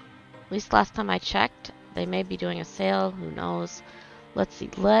 At least last time I checked. They may be doing a sale. Who knows? Let's see.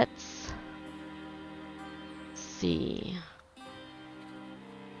 Let's see.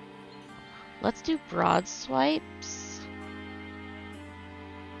 Let's do broad swipes.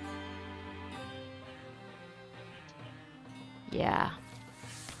 Yeah.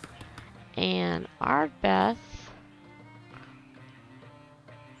 And Ardbeth,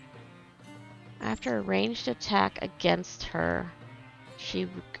 after a ranged attack against her, she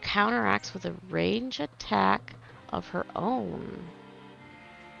counteracts with a range attack of her own.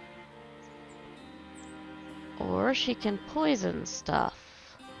 Or she can poison stuff.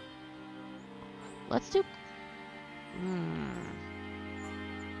 Let's do...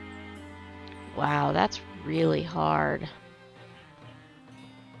 Wow, that's really hard.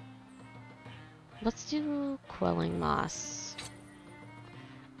 Let's do Quelling Moss.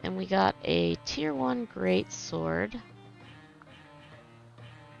 And we got a tier 1 great sword.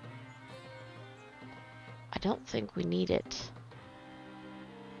 I don't think we need it.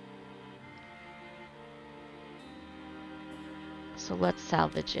 So let's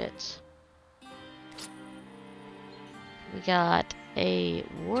salvage it. We got a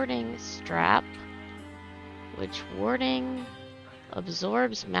warding strap, which warding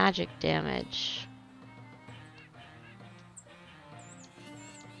absorbs magic damage.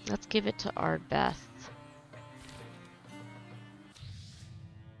 Let's give it to Ardbeth.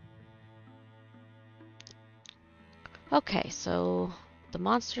 Okay, so the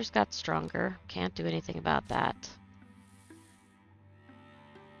monsters got stronger. Can't do anything about that.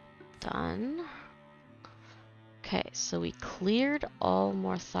 Done. Okay, so we cleared all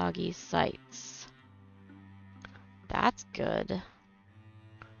Morthagi's sites. That's good.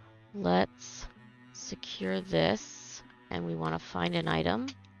 Let's secure this, and we want to find an item.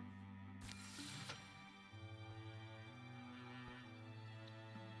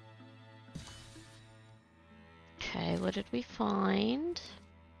 Okay, what did we find?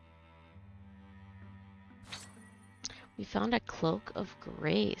 We found a Cloak of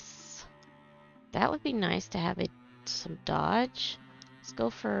Grace. That would be nice to have some dodge. Let's go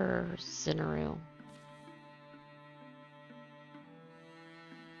for Zinneru.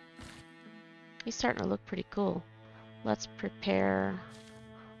 He's starting to look pretty cool. Let's prepare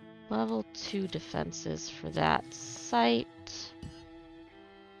level 2 defenses for that site.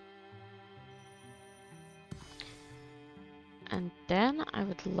 And then I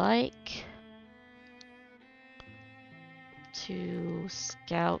would like to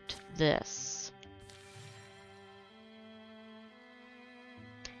scout this.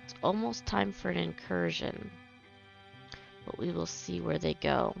 It's almost time for an incursion, but we will see where they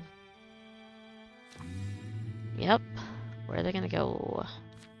go. Yep, where are they gonna go?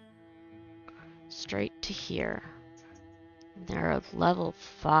 Straight to here. They're at level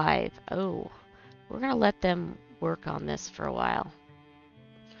 5. Oh, we're gonna let them work on this for a while.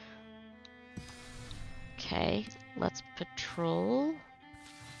 Okay, let's patrol.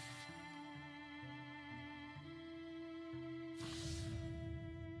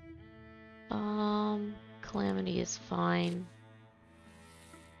 Calamity is fine.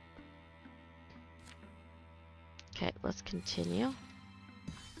 Okay, let's continue.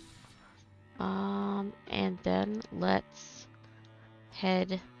 And then let's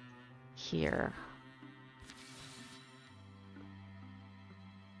head here.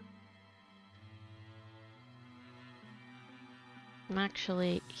 And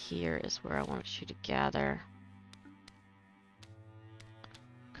actually, here is where I want you to gather.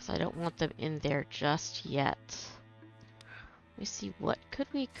 Because I don't want them in there just yet. Let me see, what could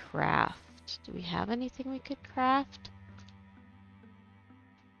we craft? Do we have anything we could craft?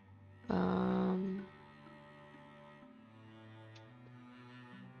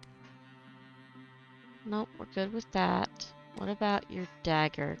 Nope, we're good with that. What about your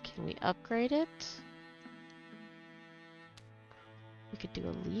dagger? Can we upgrade it? We could do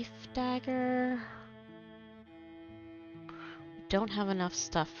a leaf dagger. We don't have enough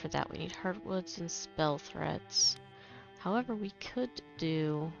stuff for that. We need heartwoods and spell threads. However, we could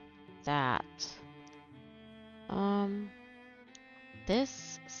do that.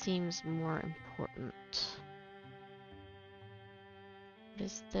 This seems more important. What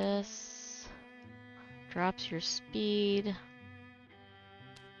is this? Drops your speed.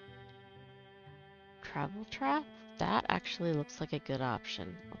 Travel trap? That actually looks like a good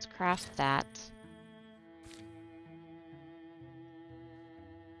option. Let's craft that.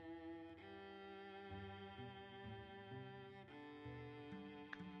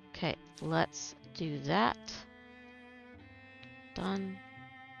 Okay, let's do that. Done.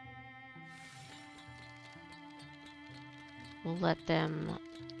 We'll let them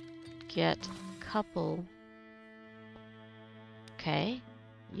get a couple. Okay,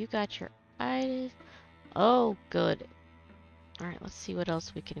 you got your eyes. Oh, good. Alright, let's see what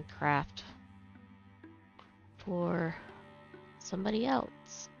else we can craft for somebody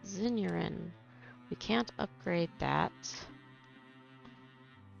else. Zinnurin. We can't upgrade that.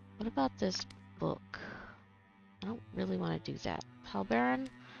 What about this book? I don't really want to do that. Palbaron,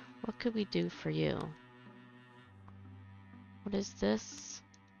 what could we do for you? What is this?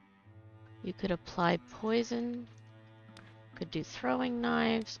 You could apply poison, could do throwing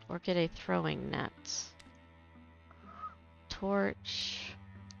knives, or get a throwing net. Torch.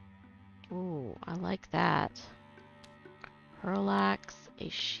 Ooh, I like that. Hurlax, a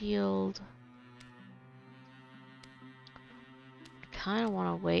shield. I kind of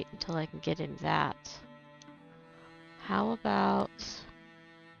want to wait until I can get in that. How about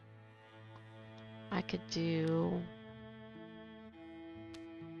I could do...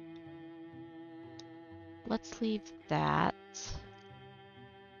 Let's leave that.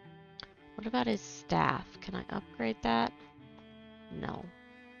 What about his staff? Can I upgrade that? No.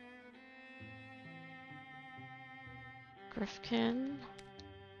 Griffkin.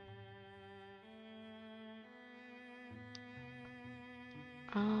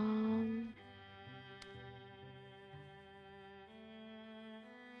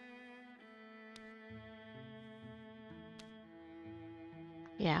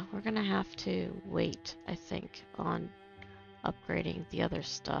 Yeah, we're gonna have to wait, I think, on upgrading the other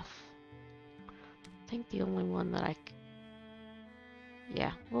stuff. I think the only one that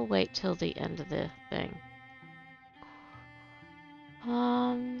yeah, we'll wait till the end of the thing.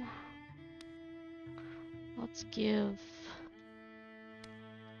 Let's give...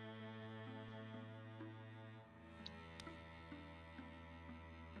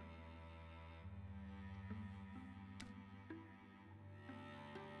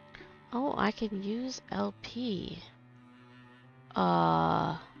 Oh, I can use LP.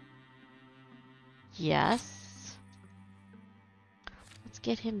 Yes. Let's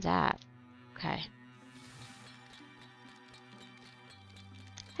get him that. Okay.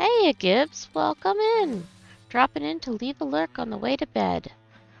 Hey, Gibbs, welcome in. Dropping in to leave a lurk on the way to bed.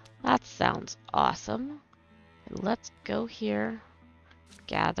 That sounds awesome. Let's go here.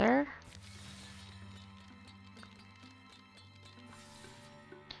 Gather.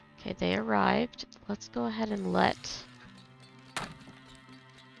 Okay, they arrived. Let's go ahead and let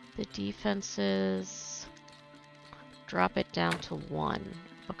the defenses drop it down to 1.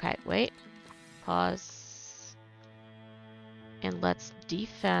 Okay, wait. Pause. And let's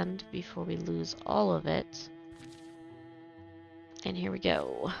defend before we lose all of it. And here we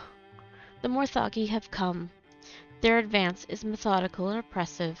go. The Morthagi have come. Their advance is methodical and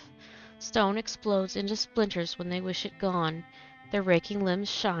oppressive. Stone explodes into splinters when they wish it gone. Their raking limbs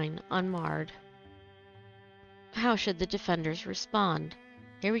shine unmarred. How should the defenders respond?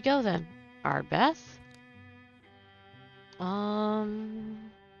 Here we go then. Ardbeth?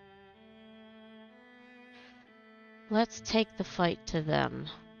 Let's take the fight to them.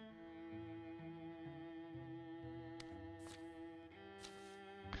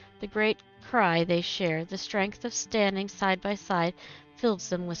 The great cry they share, the strength of standing side by side, fills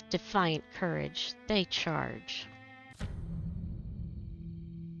them with defiant courage. They charge.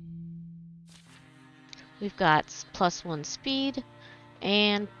 We've got +1 speed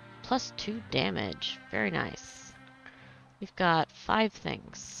and +2 damage. Very nice. We've got 5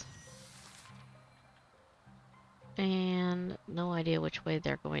 things. And no idea which way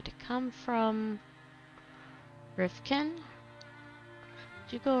they're going to come from. Rifkin,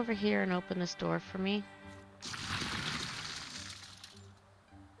 would you go over here and open this door for me?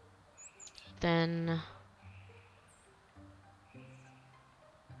 Then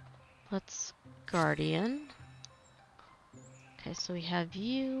let's Guardian. Okay, so we have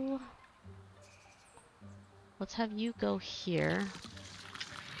you. Let's have you go here.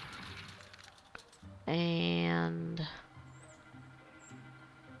 And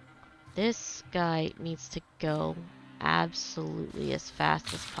this guy needs to go absolutely as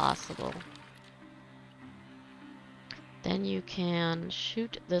fast as possible. Then you can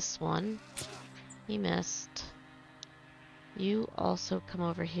shoot this one. He missed. You also come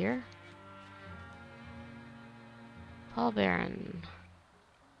over here. Paul Baron.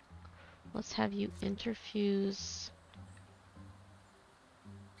 Let's have you interfuse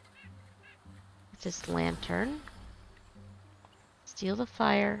with this lantern. Steal the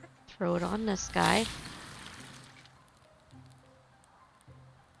fire. Throw it on this guy.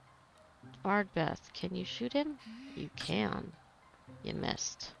 Ardbeth, can you shoot him? You can. You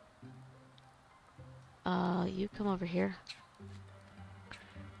missed. You come over here.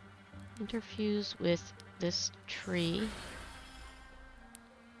 Interfuse with this tree.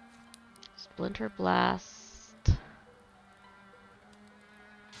 Splinter blast.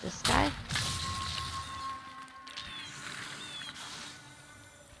 This guy.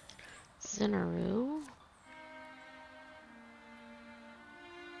 Zinneru.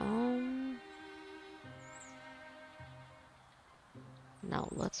 No,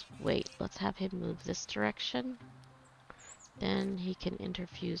 let's wait. Let's have him move this direction. Then he can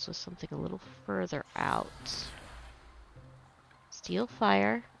interfuse with something a little further out. Steal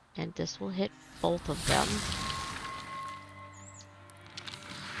fire, and this will hit both of them.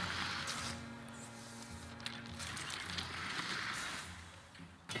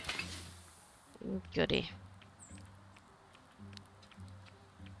 Goody.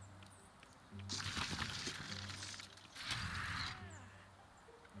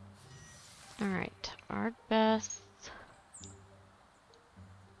 Alright, Ardbeth.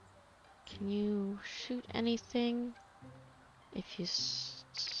 Can you shoot anything? If you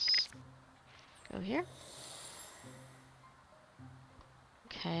go here.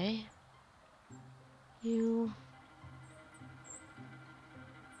 Okay. You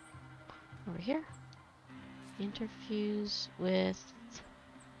over here. Interfuse with...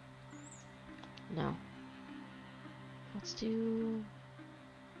 No. Let's do...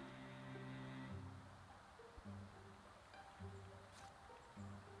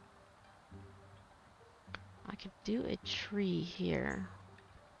 I could do a tree here.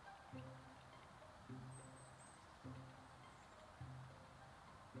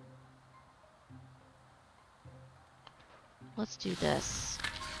 Let's do this.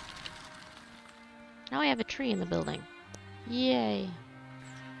 Now we have a tree in the building. Yay.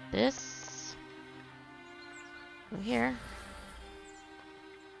 This. Go here.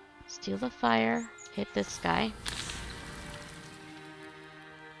 Steal the fire. Hit this guy.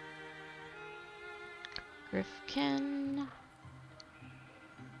 Rifkin.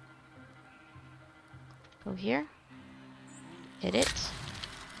 Go here. Hit it.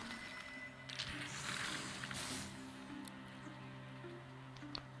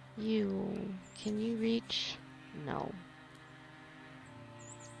 Can you reach? No.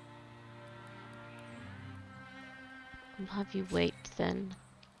 I'll have you wait then.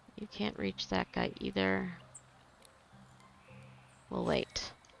 You can't reach that guy either. We'll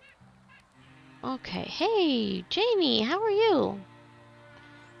wait. Okay, hey, Jamie, how are you?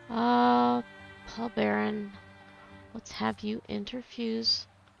 Paul Baron, let's have you interfuse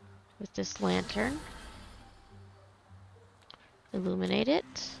with this lantern. Illuminate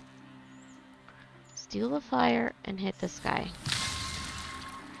it. Steal the fire and hit this guy.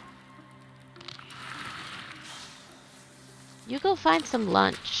 You go find some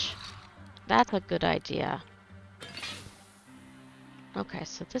lunch. That's a good idea. Okay,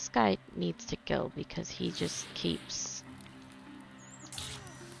 so this guy needs to go because he just keeps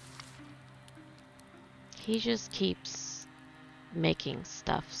making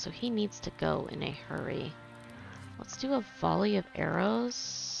stuff, so he needs to go in a hurry. Let's do a volley of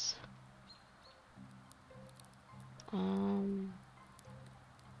arrows. I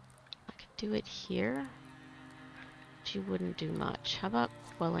could do it here, but you wouldn't do much. How about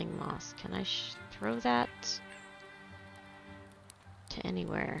quelling moss? Can I throw that to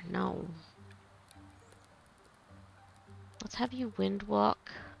anywhere? No. Let's have you wind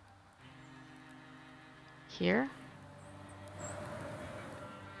walk here.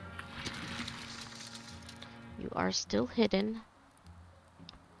 You are still hidden.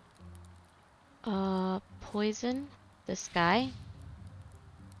 Poison this guy.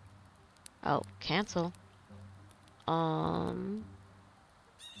 Oh, cancel. Can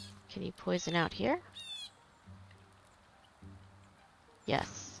you poison out here?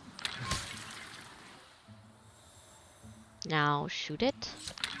 Yes. Now shoot it.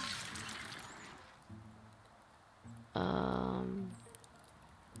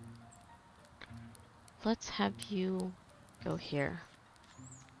 Let's have you go here.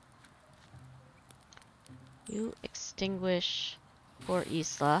 You extinguish for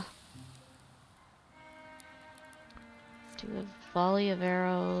Isla. Do a volley of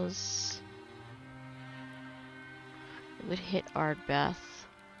arrows. It would hit Ardbeth.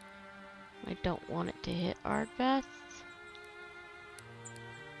 I don't want it to hit Ardbeth.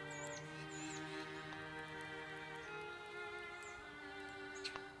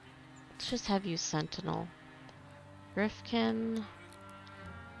 Let's just have you Sentinel. Rifkin,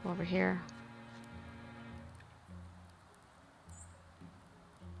 over here.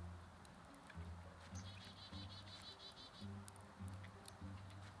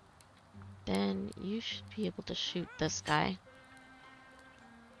 Then you should be able to shoot this guy.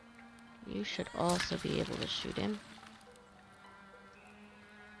 You should also be able to shoot him.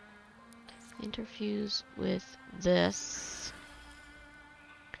 Interfuse with this.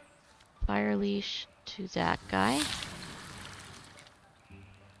 Fire leash to that guy.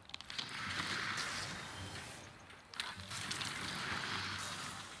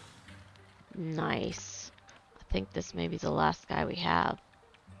 Nice. I think this may be the last guy we have.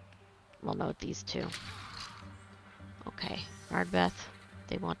 Well, no, these two. Okay, Ardbeth,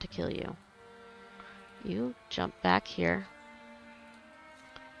 they want to kill you. You jump back here.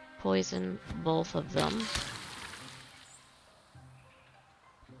 Poison both of them.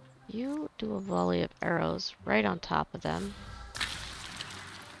 You do a volley of arrows right on top of them.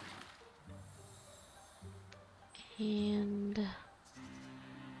 And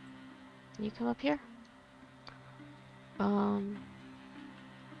can you come up here?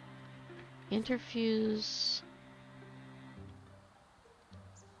 Interfuse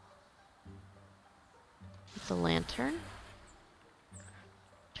with the lantern.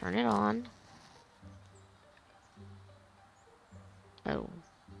 Turn it on. Oh.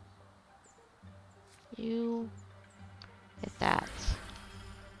 You hit that.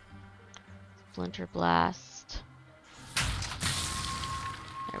 Splinter blast.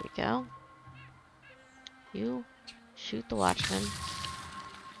 There we go. You shoot the watchman.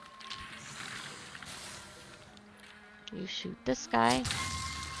 You shoot this guy.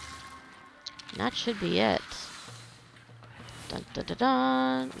 And that should be it. Dun dun dun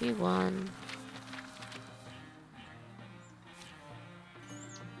dun. We won.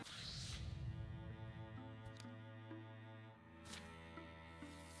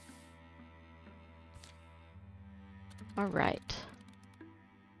 Alright.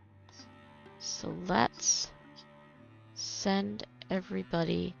 So let's send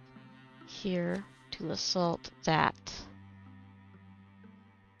everybody here to assault that.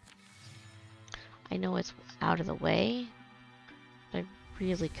 I know it's out of the way, but I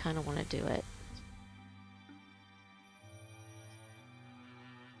really kind of want to do it.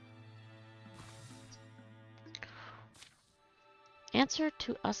 Answer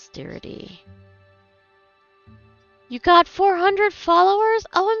to austerity. You got 400 followers?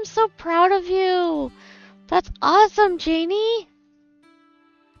 Oh, I'm so proud of you. That's awesome, Janie.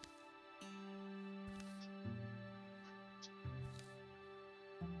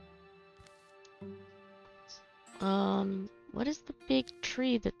 What is the big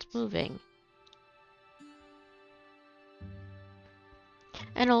tree that's moving?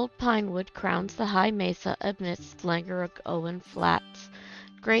 An old pine wood crowns the high mesa amidst Langerogowan flats.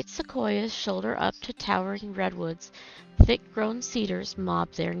 Great sequoias shoulder up to towering redwoods. Thick-grown cedars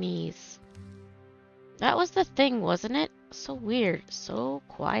mob their knees. That was the thing, wasn't it? So weird, so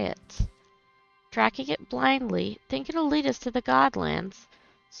quiet. Tracking it blindly, think it'll lead us to the Godlands.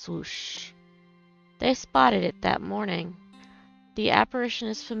 Swoosh. They spotted it that morning. The apparition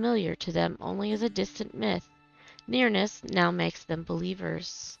is familiar to them only as a distant myth. Nearness now makes them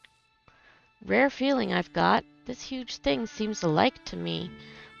believers. Rare feeling I've got. This huge thing seems alike to me.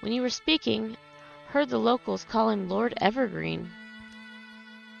 When you were speaking, heard the locals call him Lord Evergreen.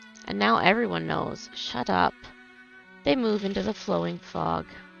 And now everyone knows. Shut up. They move into the flowing fog.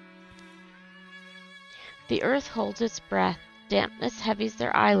 The earth holds its breath. Dampness heavies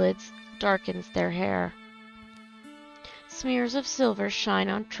their eyelids, darkens their hair. Smears of silver shine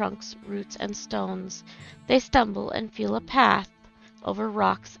on trunks, roots, and stones. They stumble and feel a path over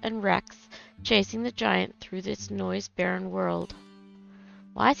rocks and wrecks, chasing the giant through this noise-barren world.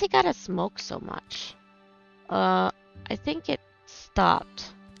 Why's he gotta smoke so much? I think it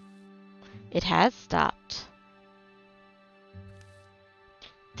stopped. It has stopped.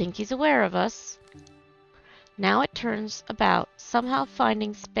 Think he's aware of us. Now it turns about, somehow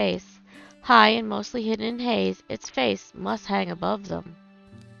finding space. High and mostly hidden in haze, its face must hang above them.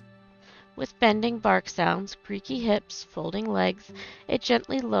 With bending bark sounds, creaky hips, folding legs, it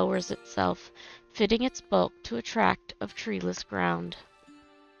gently lowers itself, fitting its bulk to a tract of treeless ground.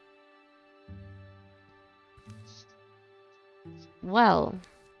 Well,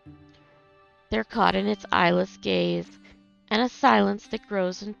 they're caught in its eyeless gaze, and a silence that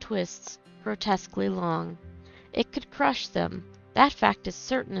grows and twists, grotesquely long. It could crush them. That fact is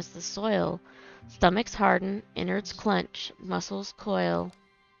certain as the soil. Stomachs harden, innards clench, muscles coil.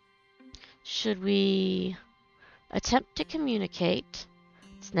 Should we attempt to communicate,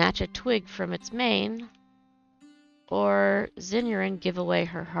 snatch a twig from its mane, or Zinyarin give away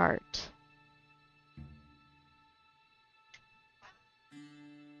her heart?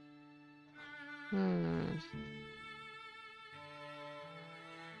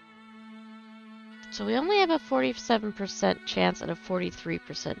 So we only have a 47% chance and a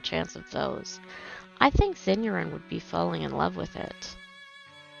 43% chance of those. I think Zinyarin would be falling in love with it.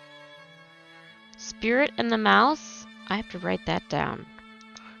 Spirit and the mouse? I have to write that down.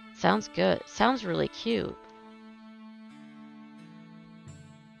 Sounds good. Sounds really cute.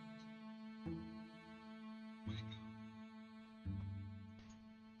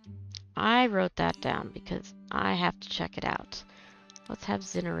 I wrote that down because I have to check it out. Let's have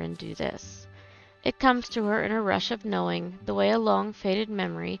Zinyarin do this. It comes to her in a rush of knowing, the way a long-faded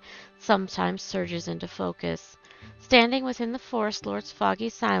memory sometimes surges into focus. Standing within the Forest Lord's foggy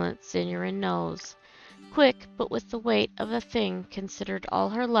silence, Zinyarin knows. Quick, but with the weight of a thing considered all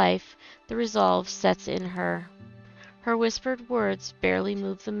her life, the resolve sets in her. Her whispered words barely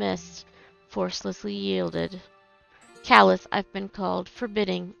move the mist, forcelessly yielded. Callous I've been called,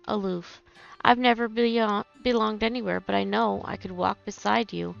 forbidding, aloof. I've never belonged anywhere, but I know I could walk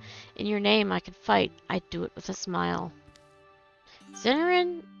beside you. In your name I could fight. I'd do it with a smile.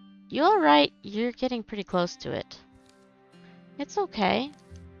 Zinyarin, you alright? You're getting pretty close to it. It's okay.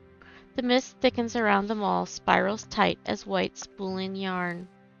 The mist thickens around them all, spirals tight as white spooling yarn.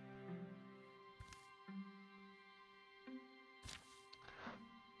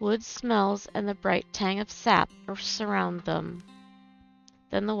 Wood smells and the bright tang of sap surround them.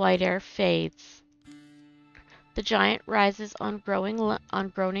 Then the white air fades. The giant rises on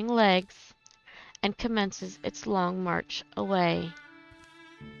groaning legs and commences its long march away.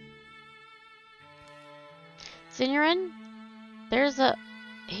 Zinyarin,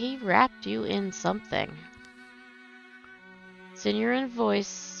 he wrapped you in something. Zinyarin's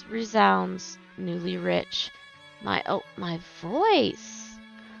voice resounds, newly rich. My voice!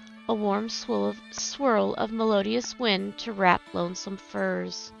 A warm swirl of melodious wind to wrap lonesome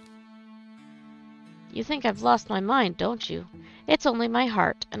furs. You think I've lost my mind, don't you? It's only my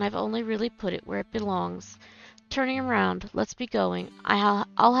heart, and I've only really put it where it belongs. turning around. Let's be going.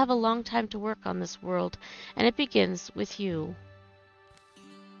 I'll have a long time to work on this world, and it begins with you.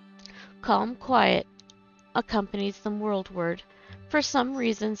 Calm quiet accompanies the worldward. For some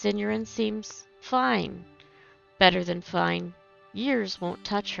reason, Zinyarin seems fine. Better than fine. Years won't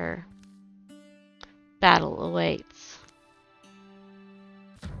touch her. Battle awaits.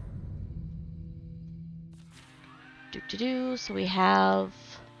 So we have...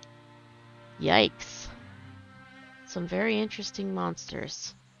 Yikes. Some very interesting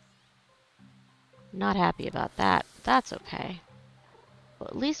monsters. Not happy about that. That's okay. Well,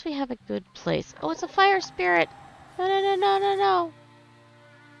 at least we have a good place. Oh, it's a fire spirit! No, no, no, no, no,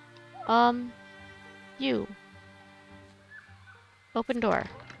 no! You. Open door.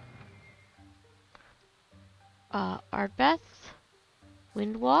 Ardbeth?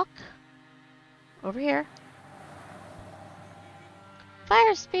 Windwalk? Over here.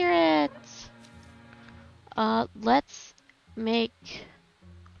 Fire spirits! Let's make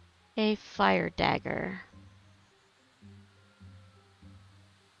a fire dagger.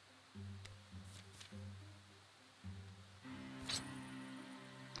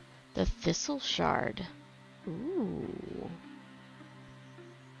 The thistle shard. Ooh.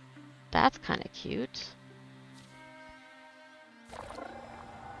 That's kind of cute.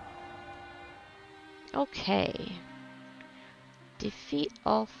 Okay. Defeat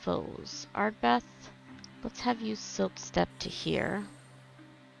all foes. Ardbeth, let's have you silk step to here.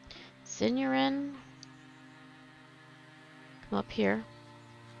 Zinyarin, come up here.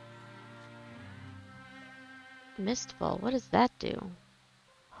 Mistfall, what does that do?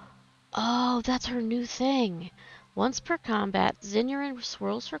 Oh, that's her new thing. Once per combat, Zinyarin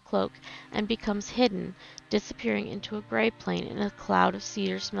swirls her cloak and becomes hidden, disappearing into a gray plane in a cloud of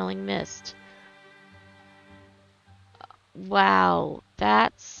cedar-smelling mist. Wow,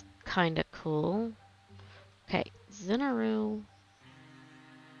 that's kind of cool. Okay, Zinyaru,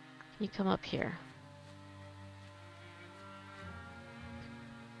 can you come up here?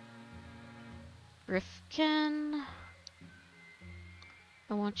 Rifkin,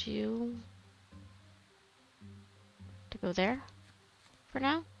 I want you to go there for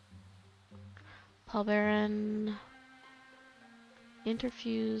now. Paul Baron,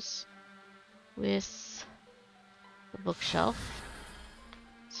 interfuse with the bookshelf,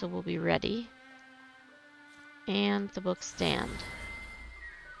 so we'll be ready. And the book stand.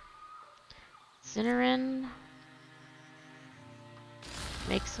 Zinyarin,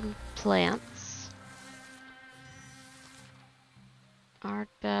 make some plants.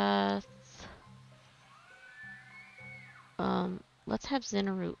 Ardbeth, let's have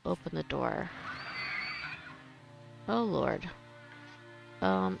Zinyaru open the door. Oh lord.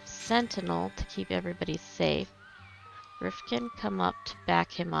 Sentinel to keep everybody safe. Rifkin, come up to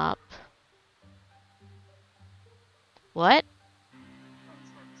back him up. What?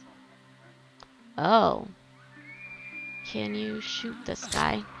 Oh. Can you shoot this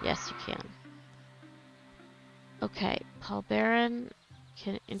guy? Yes, you can. Okay, Paul Baron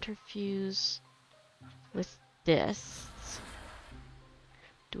can interfuse with this.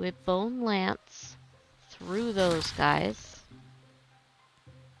 Do a bone lance through those guys.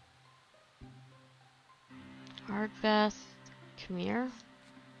 Ardbeth, come here.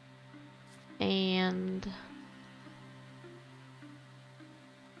 And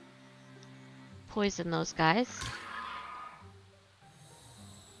poison those guys.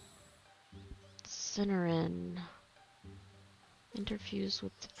 Zinyarin, interfuse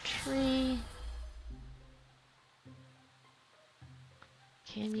with the tree.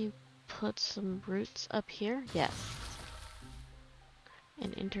 Can you put some roots up here? Yes.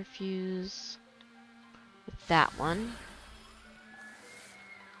 And interfuse with that one.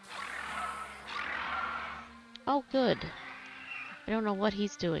 Oh, good. I don't know what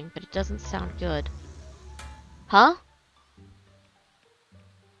he's doing, but it doesn't sound good. Huh?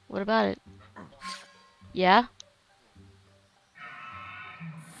 What about it? Yeah?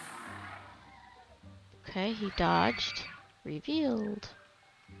 Okay, he dodged. Revealed.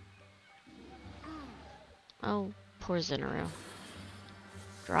 Oh, poor Zinyaru.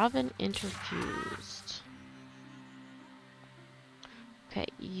 Draven interfused. Okay,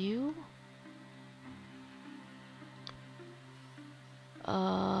 you...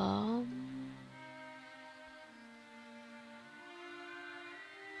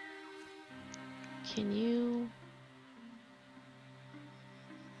 Can you...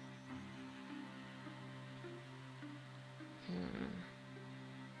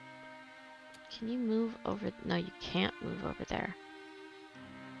 Can you move over? No, you can't move over there.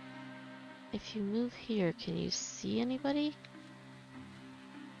 If you move here, can you see anybody?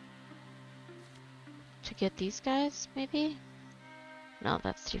 To get these guys, maybe? No,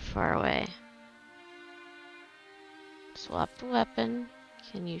 that's too far away. Swap the weapon.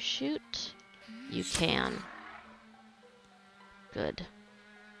 Can you shoot? You can. Good.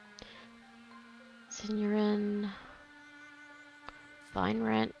 Signorin. Vine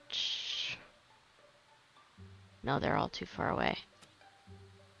wrench. No, they're all too far away.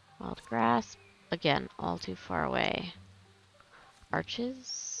 Wild grasp. Again, all too far away.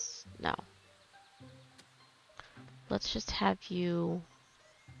 Arches? No. Let's just have you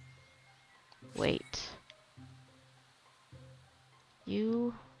wait.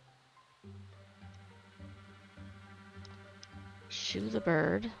 You shoo the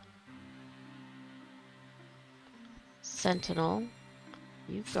bird. Sentinel.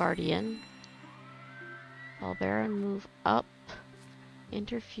 You guardian. Ballbearer, move up.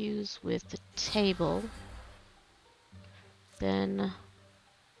 Interfuse with the table. Then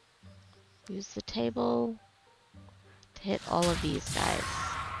use the table to hit all of these guys.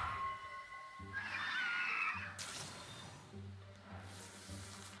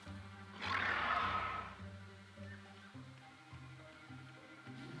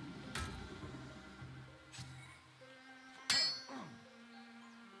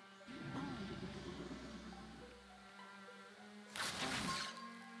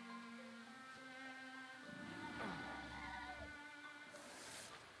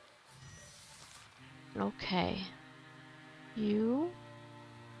 Okay. You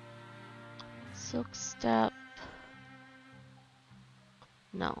Silk Step.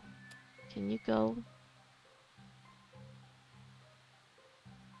 No. Can you go?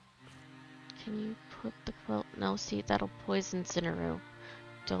 Can you put the quilt? No, see, that'll poison Zinneru.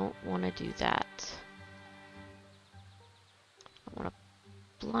 Don't want to do that. I don't want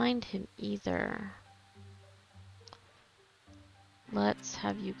to blind him either. Let's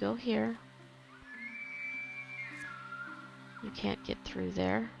have you go here. You can't get through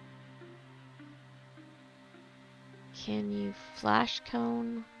there. Can you flash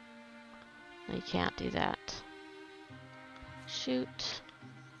cone? No, you can't do that. Shoot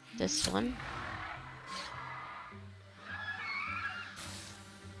this one.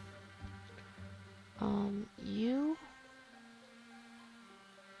 You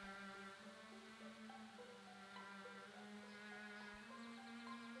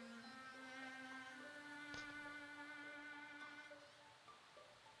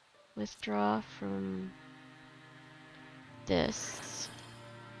withdraw from this.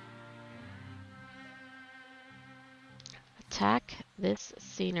 Attack this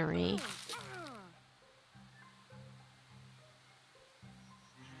scenery.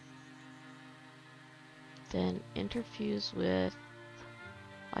 Then interfuse with...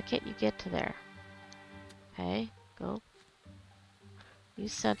 Why can't you get to there? Okay, go. You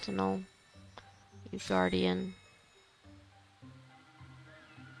Sentinel. You Guardian.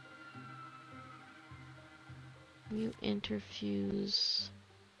 You interfuse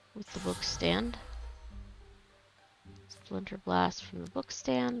with the book stand. Splinter Blast from the book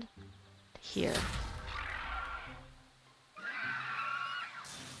stand to here.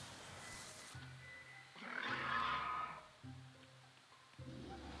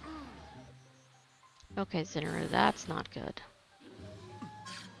 Okay, Zinneru, that's not good.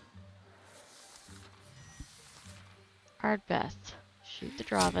 Ardbeth, shoot the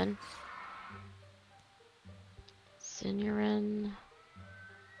Draven. Signorin.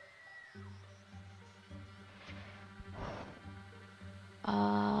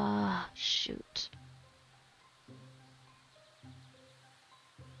 Shoot.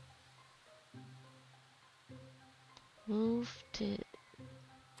 Move to...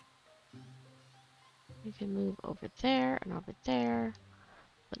 You can move over there and over there,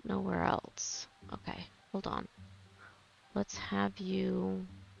 but nowhere else. Okay, hold on. Let's have you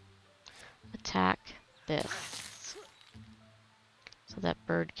attack this so that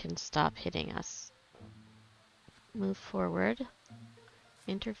bird can stop hitting us. Move forward.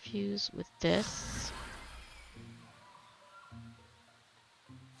 Interfuse with this.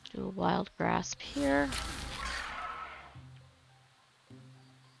 Do a wild grasp here.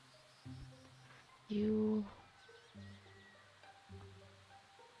 You...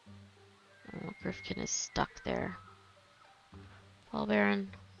 Oh, Griffkin is stuck there. Paul Baron.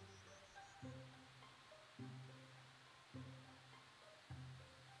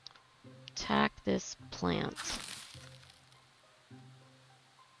 Attack this plant.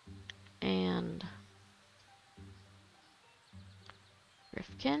 And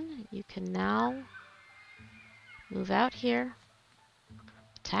Griffkin, you can now move out here.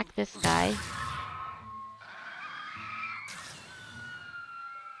 Attack this guy.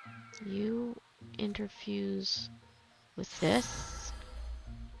 You interfuse with this.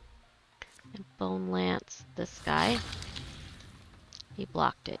 And Bone Lance this guy. He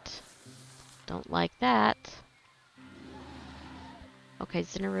blocked it. Don't like that. Okay,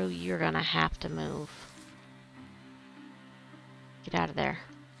 Zinaru, you're gonna have to move. Get out of there.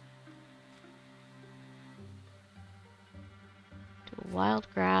 Do a Wild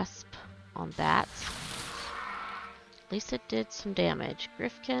Grasp on that. At least it did some damage.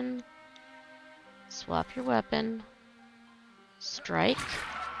 Griffkin, swap your weapon. Strike.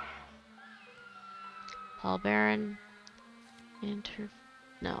 Paul Baron.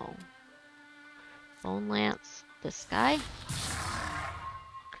 No. Bone Lance. This guy.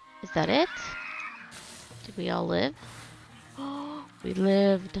 Is that it? Did we all live? Oh, we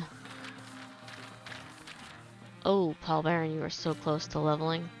lived. Oh, Paul Baron, you are so close to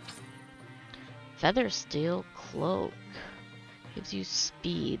leveling. Feather Steel Cloak. Gives you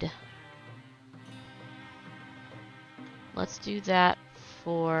speed. Let's do that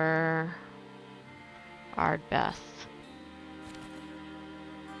for Ardbeth.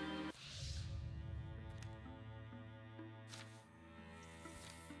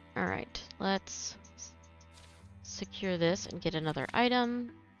 Alright, let's secure this and get another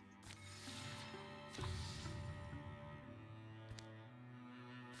item.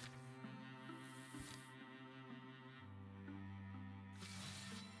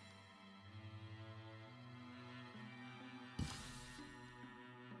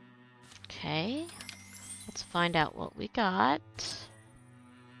 Okay, let's find out what we got.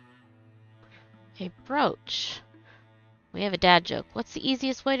 A brooch. We have a dad joke. What's the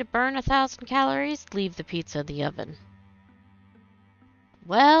easiest way to burn 1,000 calories? Leave the pizza in the oven.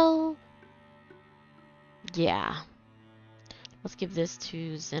 Well, yeah. Let's give this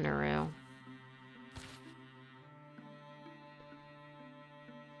to Zinaru.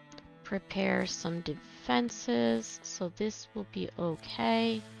 Prepare some defenses, so this will be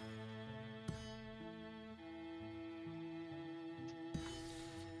okay.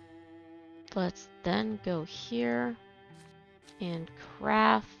 Let's then go here and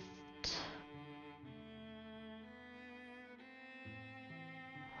craft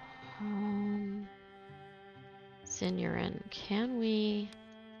Zinuran. Can we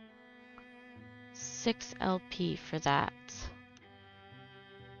 6 LP for that?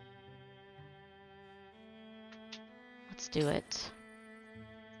 Let's do it.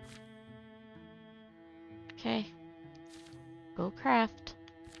 Okay. Go craft.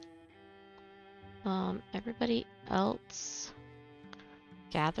 Everybody else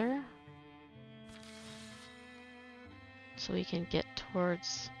gather so we can get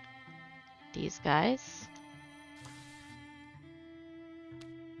towards these guys.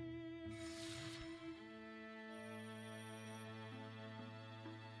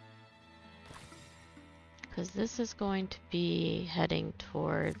 Because this is going to be heading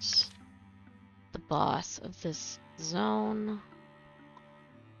towards the boss of this zone.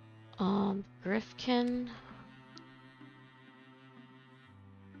 Griffkin.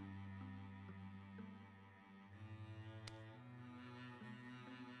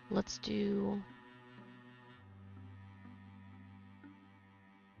 Let's do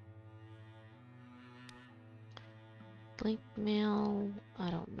Blink Mail.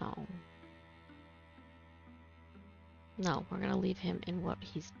 I don't know. No, we're gonna leave him in what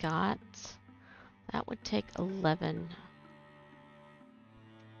he's got. That would take 11.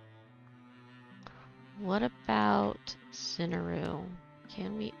 What about Zinaru?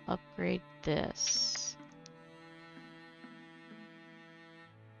 Can we upgrade this?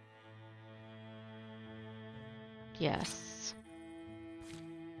 Yes.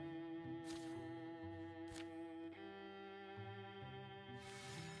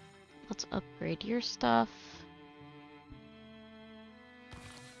 Let's upgrade your stuff.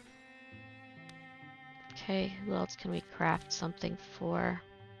 Okay, who else can we craft something for?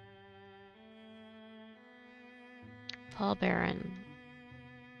 Paul Baron.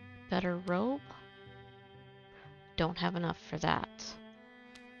 Better robe? Don't have enough for that.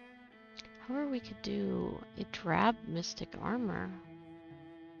 However, we could do a drab mystic armor.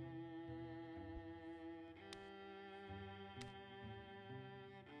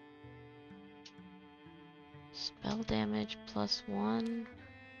 Spell damage +1.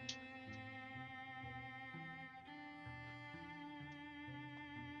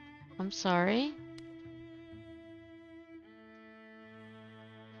 I'm sorry.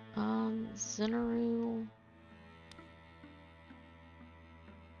 Zinaru.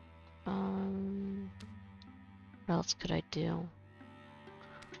 What else could I do?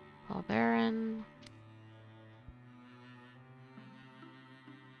 Paul Baron.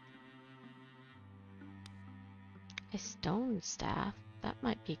 stone staff. That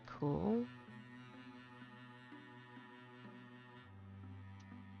might be cool.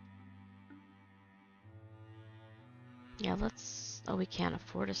 Yeah, let's... Oh, we can't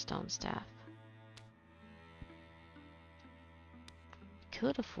afford a stone staff.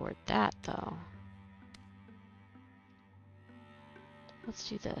 Could afford that, though. Let's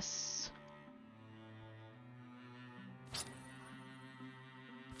do this.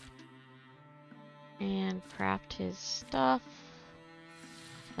 And craft his stuff.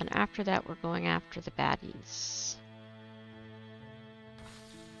 And after that, we're going after the baddies.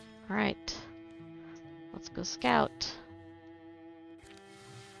 Alright. Let's go scout.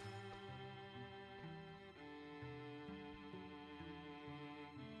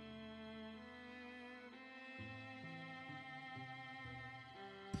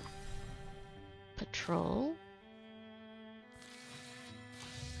 Patrol.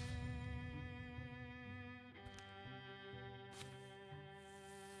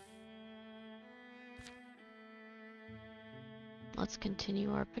 Let's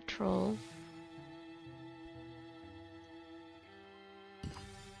continue our patrol.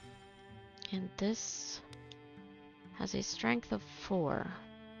 And this has a strength of 4.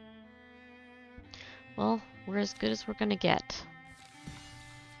 Well, we're as good as we're gonna get.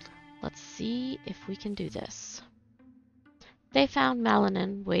 Let's see if we can do this. They found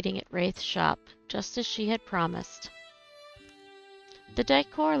Melanin waiting at Wraith's shop, just as she had promised. The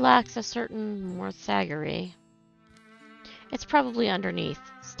decor lacks a certain morthaggery. It's probably underneath.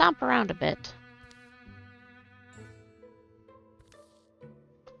 Stomp around a bit.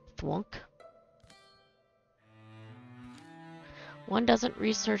 Thwunk. One doesn't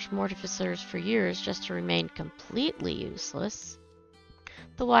research mortificers for years just to remain completely useless.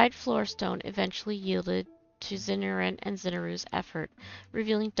 The wide floor stone eventually yielded to Zinnerin and Zinneru's effort,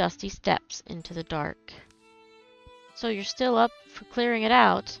 revealing dusty steps into the dark. So you're still up for clearing it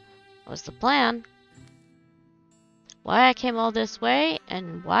out? What's the plan? Why I came all this way,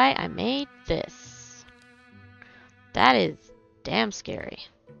 and why I made this. That is damn scary.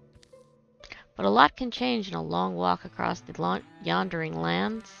 But a lot can change in a long walk across the yondering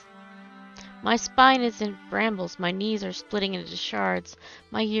lands. My spine is in brambles, my knees are splitting into shards,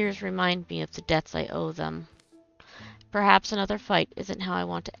 my years remind me of the debts I owe them. Perhaps another fight isn't how I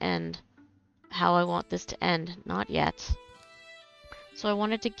want this to end, not yet. So I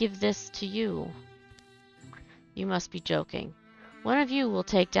wanted to give this to you. You must be joking. One of you will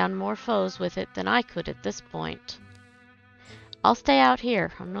take down more foes with it than I could at this point. I'll stay out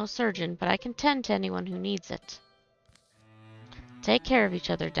here. I'm no surgeon, but I can tend to anyone who needs it. Take care of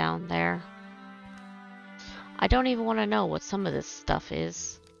each other down there. I don't even want to know what some of this stuff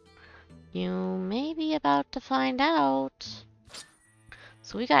is. You may be about to find out.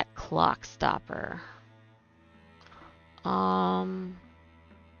 So we got Clock Stopper.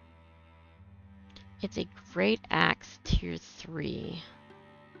 It's a Great Axe Tier 3.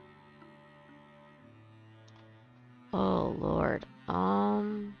 Oh, Lord.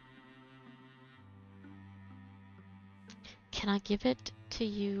 Can I give it to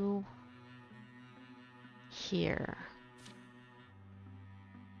you here?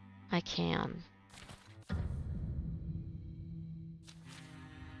 I can.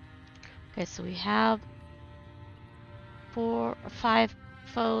 Okay, so we have 4 or 5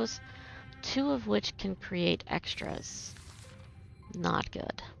 foes, 2 of which can create extras. Not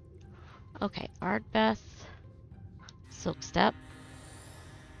good. Okay, Ardbeth, Silk Step.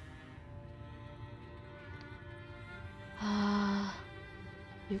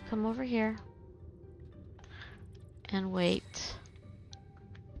 You come over here and wait.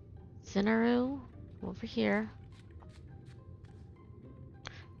 Zinneru, over here.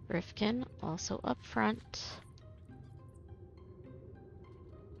 Rifkin, also up front.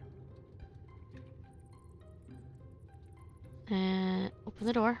 And open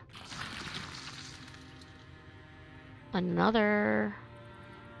the door. Another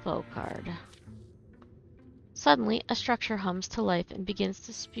foe card. Suddenly, a structure hums to life and begins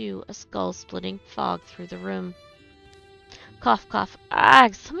to spew a skull-splitting fog through the room. Cough, cough. Ah,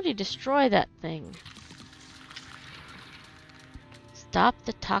 somebody destroy that thing. Stop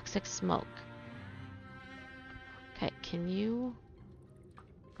the toxic smoke. Okay, can you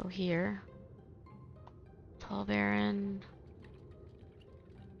go here? Tall Baron.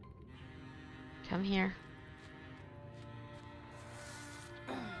 Come here.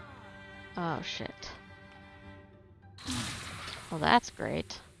 Oh, shit. Well, that's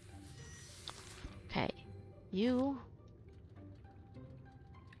great. Okay, you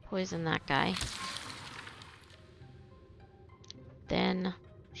poison that guy. Then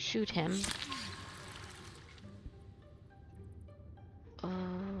shoot him.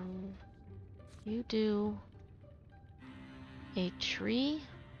 You do a tree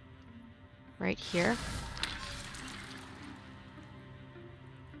right here.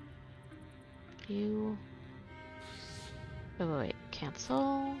 You... wait,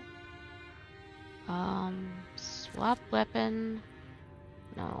 cancel. Swap weapon.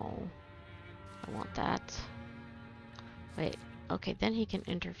 No. I want that. Wait, okay, then he can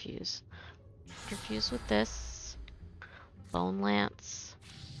interfuse. Interfuse with this. Bone lance.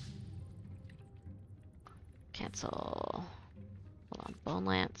 Cancel. Hold on, bone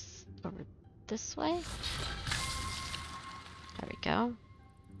lance over this way. There we go.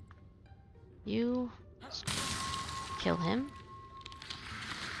 You kill him.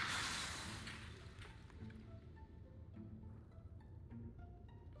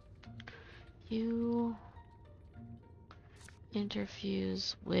 You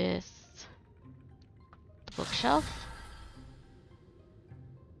interfuse with the bookshelf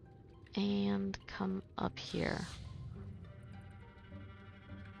and come up here.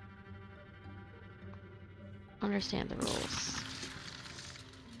 Understand the rules.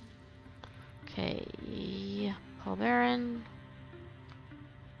 Okay, Paul Baron.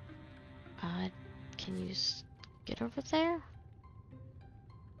 Can you get over there?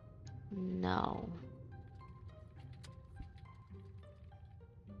 No.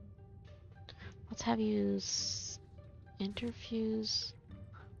 Let's have you interfuse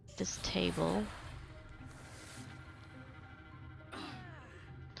this table.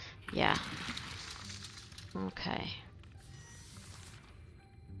 Yeah. Okay.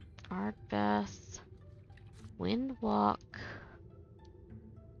 Ardbeth. Windwalk.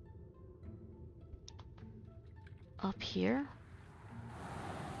 Up here.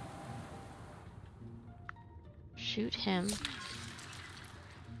 Shoot him.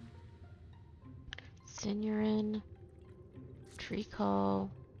 Signorin. Tree call.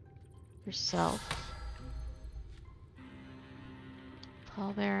 Yourself.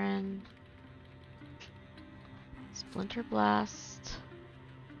 Paul Baron. Splinter Blast.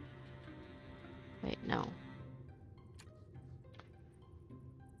 Wait, no.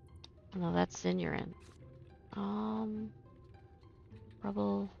 No, that's Signorin.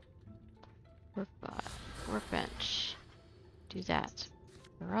 Rubble. Workbench. Do that.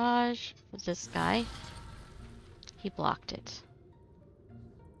 Barrage with this guy. He blocked it.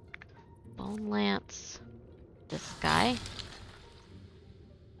 Bone Lance. This guy.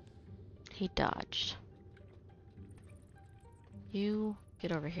 He dodged. You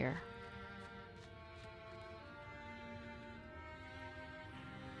get over here.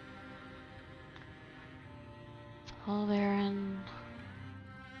 Paul Baron.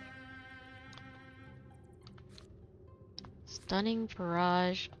 Stunning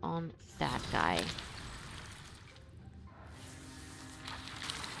barrage on that guy.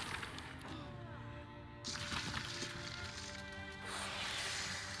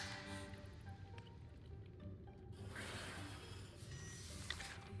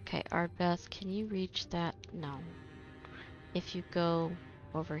 Okay, Ardbeth, can you reach that? No. If you go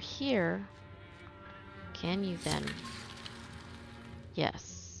over here, can you then?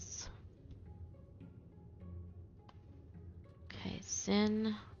 Yes. Okay,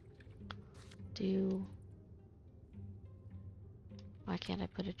 Sin. Do. Why can't I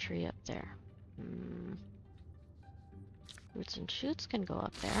put a tree up there? Roots and shoots can go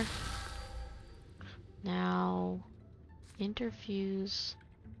up there. Now, interfuse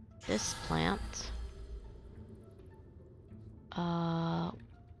this plant.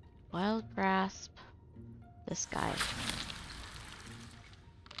 Wild grasp this guy.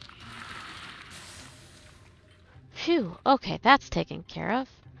 Phew, okay, that's taken care of.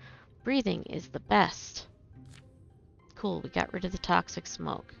 Breathing is the best. Cool, we got rid of the toxic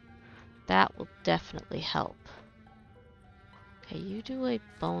smoke. That will definitely help. Okay, you do a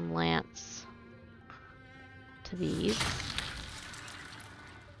bone lance to these.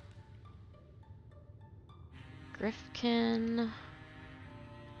 Griffkin.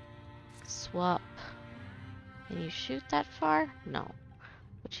 Swap. Can you shoot that far? No.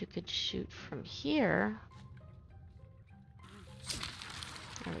 But you could shoot from here.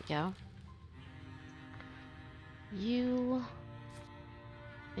 There we go. You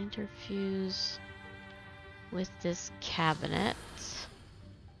interfuse with this cabinet.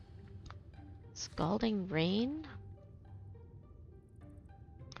 Scalding Rain.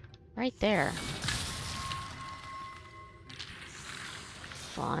 Right there.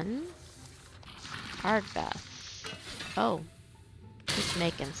 Fun. Ardbeth. Oh. He's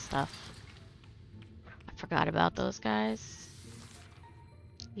making stuff. I forgot about those guys.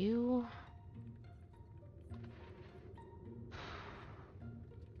 You...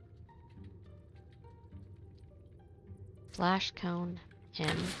 Flash cone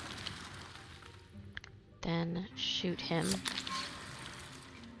him. Then shoot him.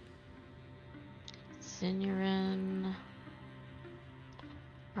 Sinurin.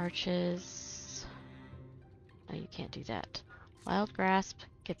 Arches. Oh, you can't do that. Wild Grasp.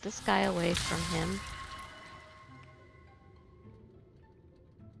 Get this guy away from him.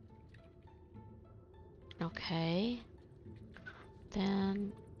 Okay.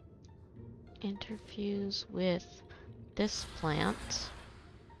 Then interfuse with this plant.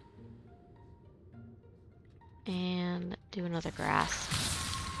 And do another grasp.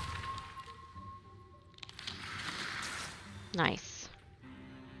 Nice.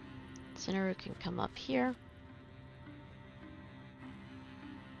 Cineru can come up here.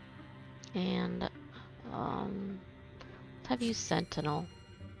 And let's have you Sentinel.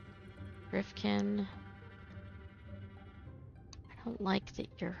 Rifkin. I don't like that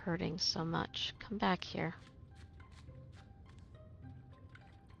you're hurting so much. Come back here.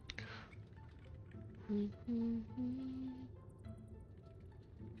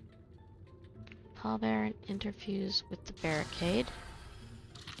 Paul Baron interfuse with the barricade.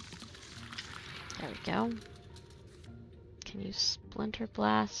 There we go. Can you Splinter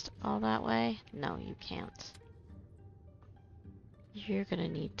Blast all that way? No, you can't. You're gonna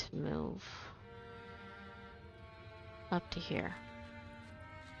need to move up to here.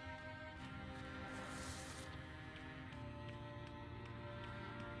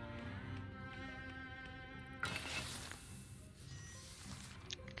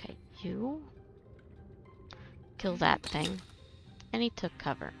 Okay, you kill that thing. And he took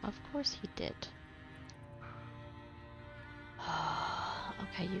cover. Of course he did.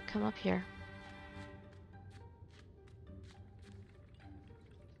 Okay, you come up here.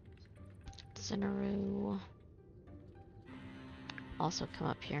 Cineru. Also come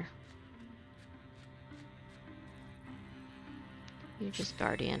up here. You just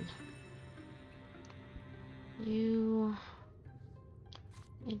Guardian. You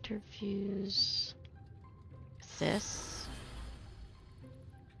interfuse this.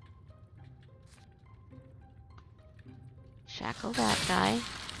 Shackle that guy.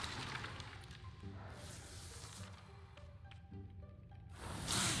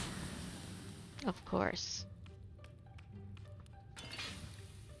 Of course.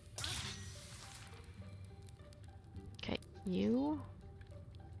 Okay, you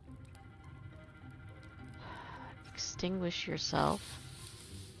extinguish yourself.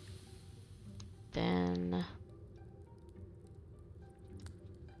 Then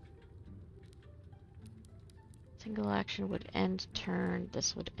single action would end turn.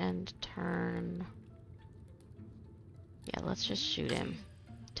 This would end turn. Yeah, let's just shoot him.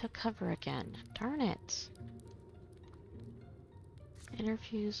 Took cover again. Darn it.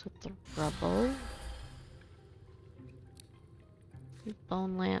 Interfuse with the rubble.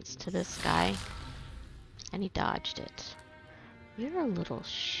 Bone Lance to this guy. And he dodged it. You're a little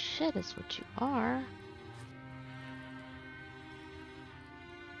shit is what you are.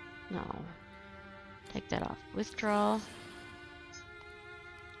 No. Take that off. Withdraw.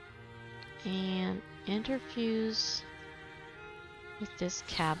 And interfuse with this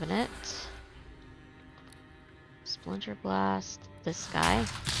cabinet. Splinter Blast this guy.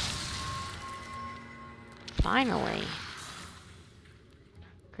 Finally.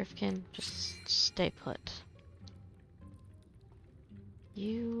 Grifkin, just stay put.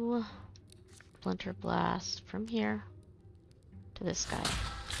 You Splinter Blast from here to this guy.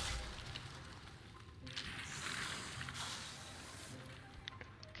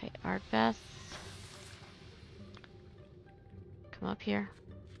 Okay, Ardbeth. Come up here.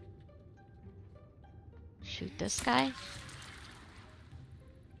 Shoot this guy.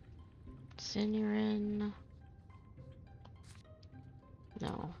 Sinurin.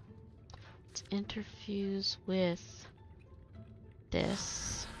 No. Let's interfuse with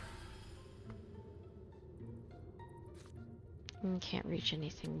this. Can't reach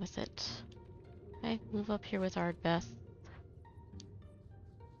anything with it. Okay, move up here with Ardbeth.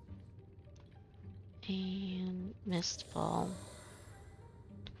 And Mistfall.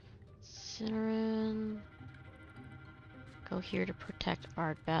 Sinurin. Go here to protect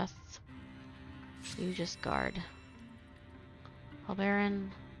Ardbeth. You just guard.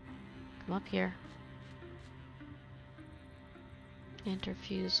 Halbaran, come up here.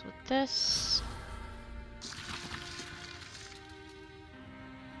 Interfuse with this.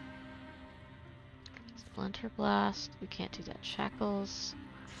 Splinter Blast. You can't do that. Shackles.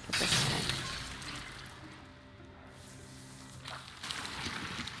 Get this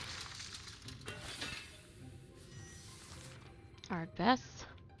guy. Ardbeth.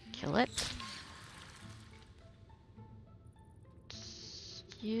 Kill it.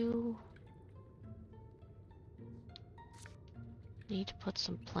 You need to put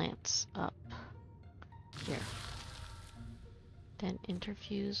some plants up here. Then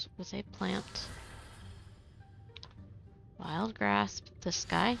interfuse with a plant. Wild grasp this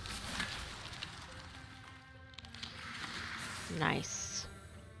guy. Nice.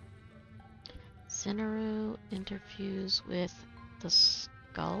 Cineru interfuse with the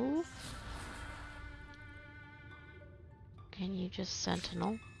skull. Can you just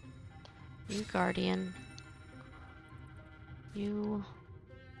sentinel? You guardian. You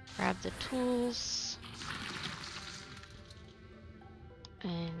grab the tools.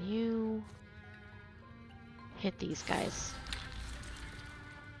 And you hit these guys.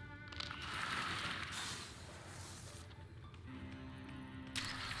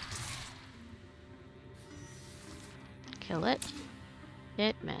 Kill it.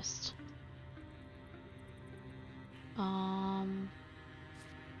 It missed.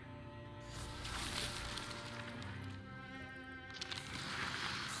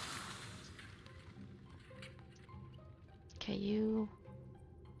 Okay, you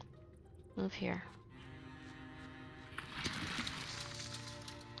move here.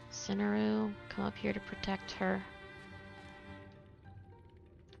 Cineru, come up here to protect her.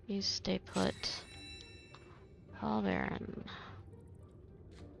 You stay put. Paul Baron.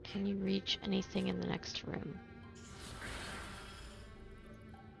 Can you reach anything in the next room?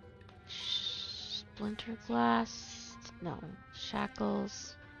 Splinter Blast? No.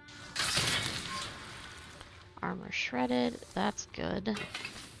 Shackles. Armor shredded. That's good.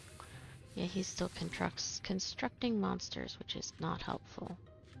 Yeah, he's still constructing monsters, which is not helpful.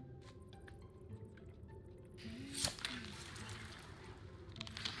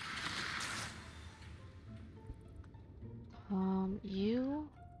 You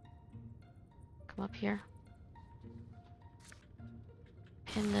come up here.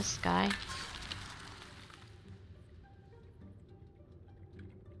 Pin this guy.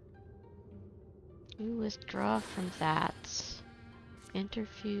 You withdraw from that.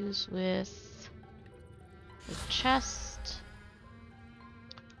 Interfuse with the chest.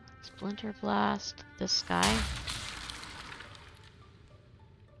 Splinter Blast this guy.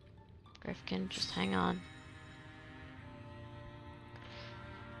 Griffkin, just hang on.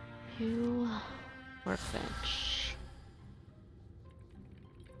 You workbench.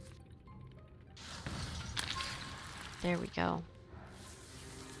 There we go.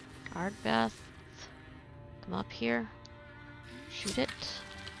 Guardbeth. Come up here. Shoot it.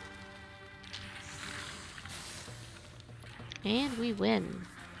 And we win.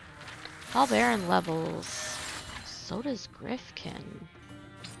 Paul Baron levels. So does Griffkin.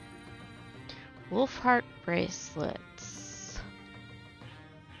 Wolfheart bracelets.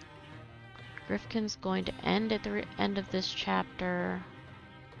 Griffkin's going to end at the end of this chapter.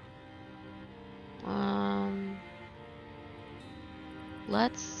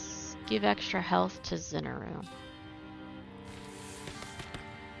 Let's give extra health to Cineru.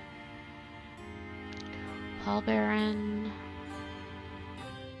 Paul Baron.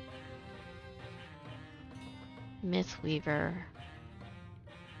 Mythweaver.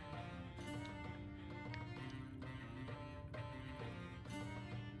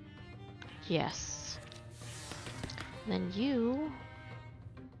 Yes. Then you...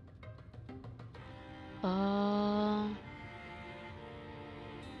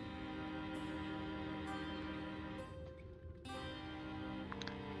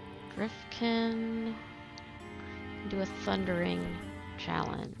 Griffkin... do a thundering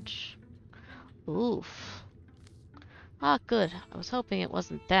challenge. Oof. Ah, good. I was hoping it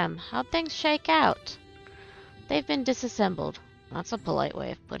wasn't them. How'd things shake out? They've been disassembled. That's a polite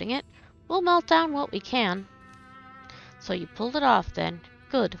way of putting it. We'll melt down what we can. So you pulled it off then.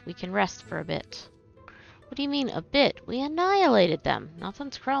 Good, we can rest for a bit. What do you mean, a bit? We annihilated them.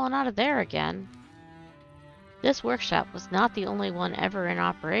 Nothing's crawling out of there again. This workshop was not the only one ever in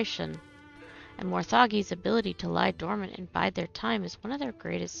operation, and Morthagi's ability to lie dormant and bide their time is one of their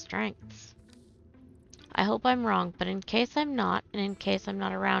greatest strengths. I hope I'm wrong, but in case I'm not, and in case I'm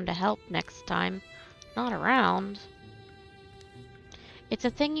not around to help next time, not around... It's a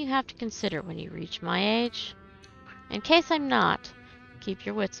thing you have to consider when you reach my age. In case I'm not, keep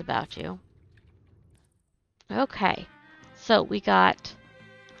your wits about you. Okay, so we got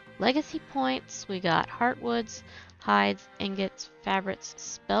legacy points, we got heartwoods, hides, ingots, fabrics,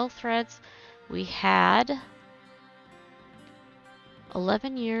 spell threads. We had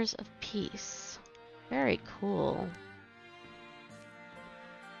 11 years of peace. Very cool.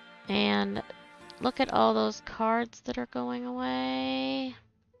 And look at all those cards that are going away.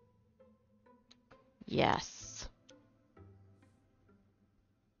 Yes.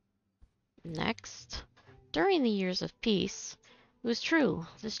 Next, during the years of peace, it was true,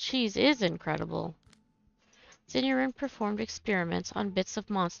 this cheese is incredible. Zinurine performed experiments on bits of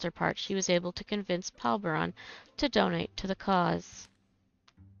monster parts she was able to convince Palberon to donate to the cause.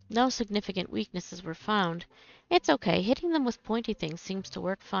 No significant weaknesses were found. It's okay, hitting them with pointy things seems to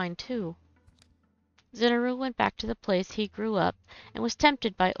work fine too. Zinuru went back to the place he grew up and was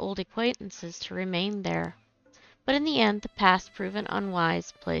tempted by old acquaintances to remain there. But in the end, the past proved an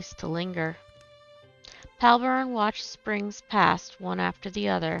unwise place to linger. Palberon watched springs pass one after the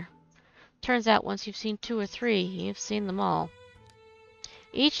other. Turns out once you've seen 2 or 3, you've seen them all.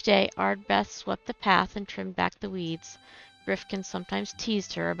 Each day, Ardbeth swept the path and trimmed back the weeds. Grifkin sometimes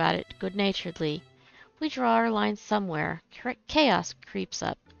teased her about it good-naturedly. We draw our line somewhere. Chaos creeps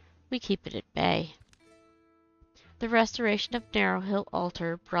up. We keep it at bay. The restoration of Narrowhill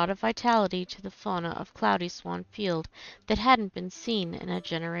Altar brought a vitality to the fauna of Cloudy Swan Field that hadn't been seen in a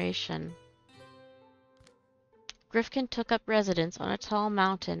generation. Grifkin took up residence on a tall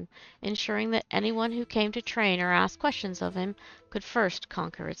mountain, ensuring that anyone who came to train or ask questions of him could first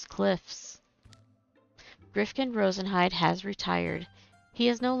conquer its cliffs. Grifkin Rosenhide has retired. He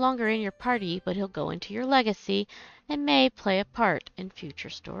is no longer in your party, but he'll go into your legacy and may play a part in future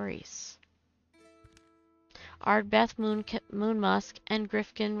stories. Ardbeth Moonmusk and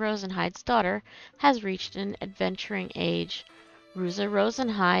Grifkin Rosenhide's daughter has reached an adventuring age. Ruza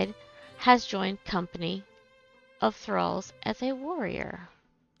Rosenhide has joined company of Thralls as a warrior.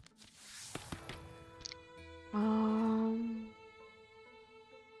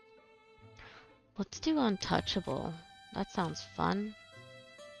 Let's do Untouchable. That sounds fun.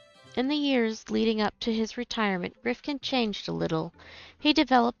 In the years leading up to his retirement, Grifkin changed a little. He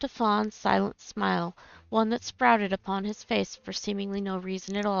developed a fond, silent smile, one that sprouted upon his face for seemingly no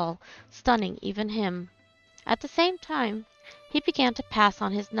reason at all, stunning even him. At the same time, he began to pass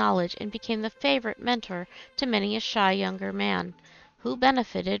on his knowledge and became the favorite mentor to many a shy younger man, who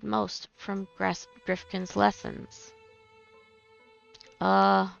benefited most from Grifkin's lessons.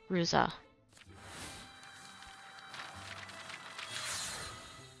 Ruza.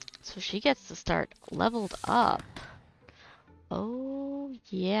 So she gets to start leveled up. Oh,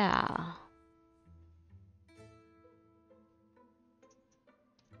 yeah.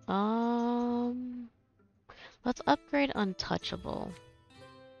 Let's upgrade Untouchable.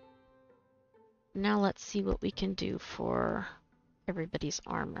 Now let's see what we can do for everybody's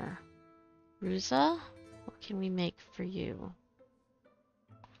armor. Ruza, what can we make for you?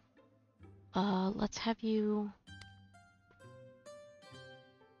 Let's have you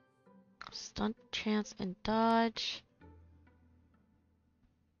stunt chance and dodge.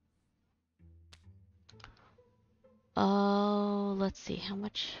 Oh, let's see how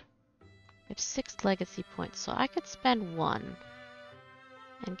much. I have 6 legacy points, so I could spend 1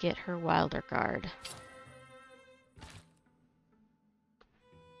 and get her Wilder Guard.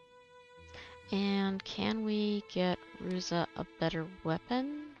 And can we get Ruza a better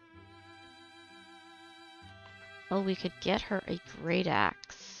weapon? Oh, we could get her a great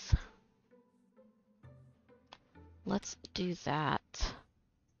axe. Let's do that.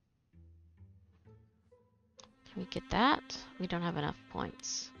 Can we get that? We don't have enough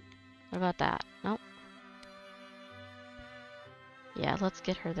points. What about that? Nope. Yeah, let's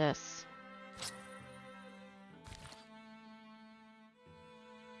get her this.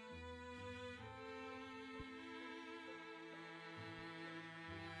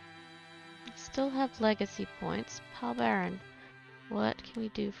 Still have legacy points. Palberon, what can we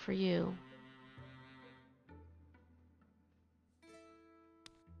do for you?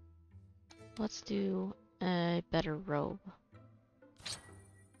 Let's do a better robe.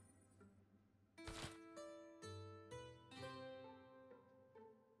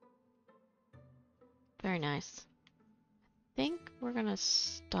 Very nice. I think we're gonna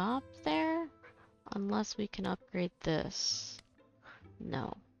stop there unless we can upgrade this.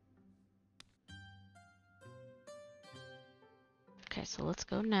 No. Okay, so let's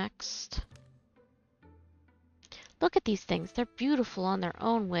go next. Look at these things. They're beautiful on their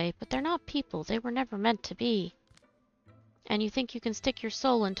own way, but they're not people. They were never meant to be. And you think you can stick your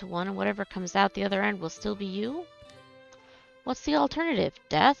soul into one and whatever comes out the other end will still be you? What's the alternative?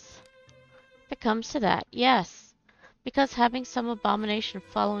 Death? If it comes to that, yes. Because having some abomination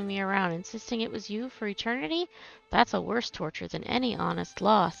following me around, insisting it was you for eternity, that's a worse torture than any honest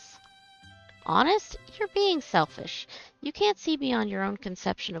loss. Honest? You're being selfish. You can't see beyond your own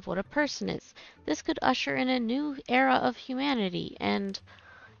conception of what a person is. This could usher in a new era of humanity, and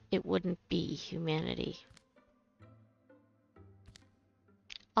it wouldn't be humanity.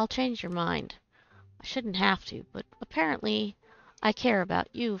 I'll change your mind. I shouldn't have to, but apparently I care about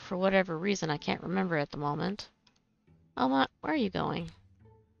you for whatever reason I can't remember at the moment. Oma, where are you going?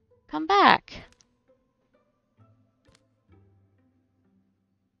 Come back!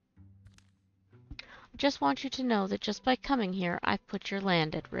 I just want you to know that just by coming here, I've put your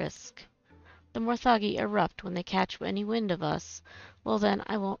land at risk. The Morthagi erupt when they catch any wind of us. Well then,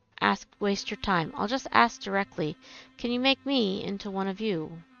 I won't waste your time. I'll just ask directly, can you make me into one of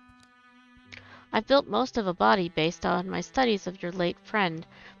you? I've built most of a body based on my studies of your late friend,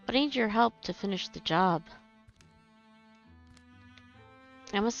 but I need your help to finish the job.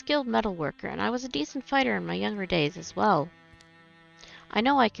 I'm a skilled metal worker, and I was a decent fighter in my younger days as well. I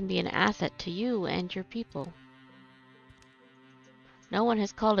know I can be an asset to you and your people. No one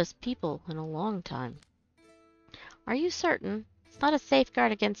has called us people in a long time. Are you certain? It's not a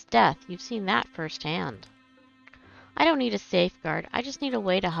safeguard against death. You've seen that firsthand. I don't need a safeguard. I just need a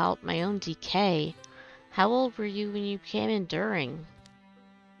way to halt my own decay. How old were you when you became enduring?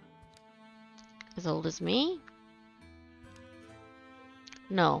 As old as me?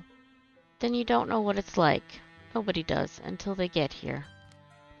 No. Then you don't know what it's like. Nobody does until they get here.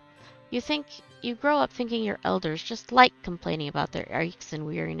 You grow up thinking your elders just like complaining about their aches and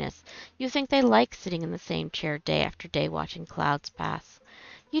weariness. You think they like sitting in the same chair day after day watching clouds pass.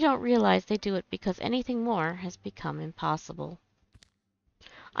 You don't realize they do it because anything more has become impossible.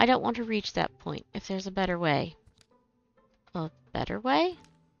 I don't want to reach that point if there's a better way. A better way?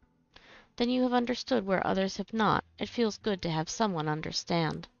 Then you have understood where others have not. It feels good to have someone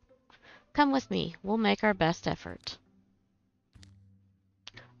understand. Come with me. We'll make our best effort.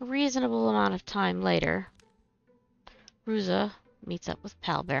 A reasonable amount of time later, Ruza meets up with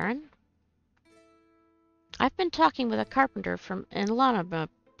Palbaran. I've been talking with a carpenter from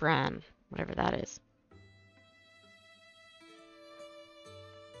Bran, whatever that is.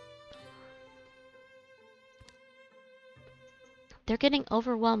 They're getting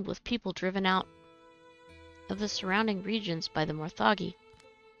overwhelmed with people driven out of the surrounding regions by the Morthagi.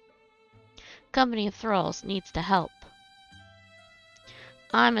 Company of Thralls needs to help.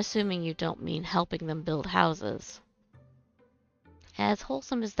 I'm assuming you don't mean helping them build houses. As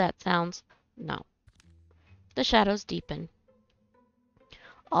wholesome as that sounds, no. The shadows deepen.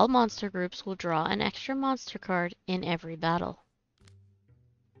 All monster groups will draw an extra monster card in every battle.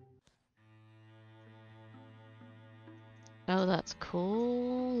 Oh, that's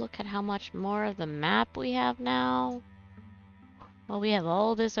cool. Look at how much more of the map we have now. Well, we have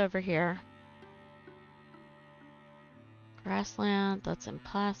all this over here. Grassland, that's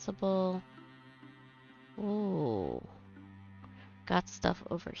impassable. Ooh. Got stuff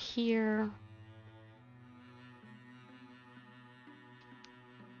over here.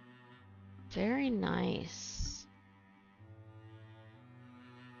 Very nice.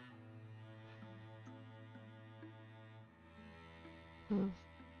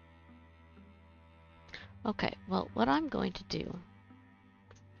 Okay, well, what I'm going to do,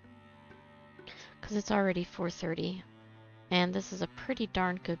 because it's already 4:30, and this is a pretty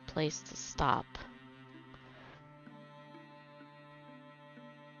darn good place to stop.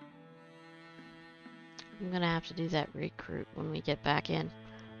 I'm going to have to do that recruit when we get back in.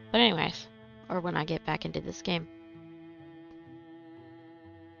 But anyways, or when I get back into this game.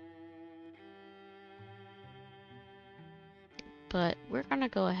 But we're going to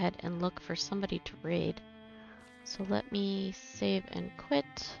go ahead and look for somebody to raid. So let me save and quit.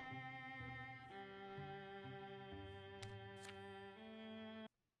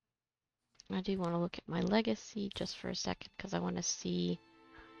 I do want to look at my legacy just for a second because I want to see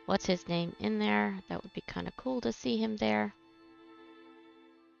what's his name in there. That would be kind of cool to see him there.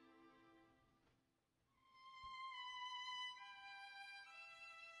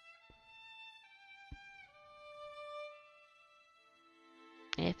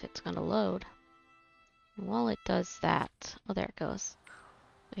 If it's going to load. And while it does that, oh, there it goes.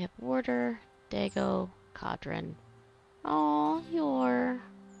 We have Warder, Dago, Cadron. Oh, Yor.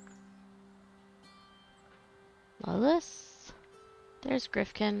 Lawless. There's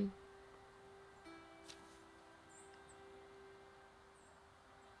Grifkin.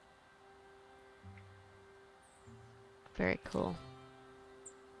 Very cool.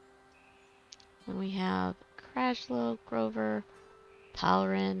 And we have Crashlow, Grover,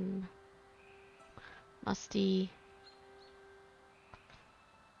 Palrin, Musty,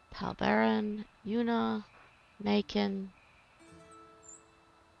 Palbaran, Yuna, Macon,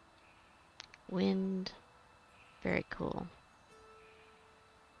 Wind. Very cool.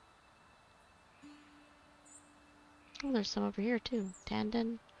 Oh, there's some over here too.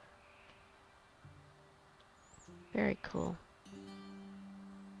 Tandon. Very cool.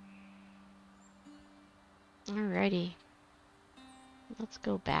 Alrighty. Let's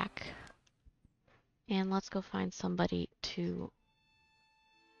go back. And let's go find somebody to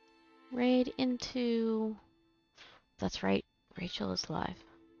raid into. That's right, Rachel is live.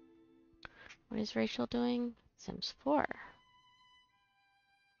 What is Rachel doing? Sims 4.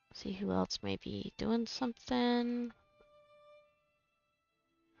 See who else may be doing something.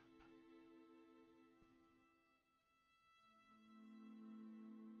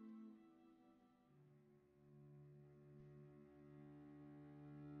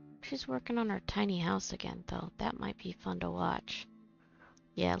 She's working on her tiny house again, though. That might be fun to watch.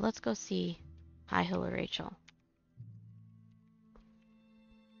 Yeah, let's go see High Hiller Rachel.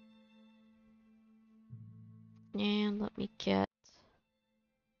 And let me get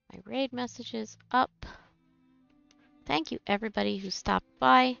my raid messages up. Thank you everybody who stopped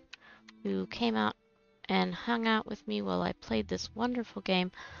by, who came out and hung out with me while I played this wonderful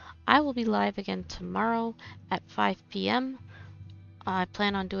game. I will be live again tomorrow at 5 p.m. I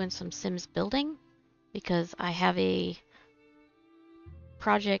plan on doing some Sims building because I have a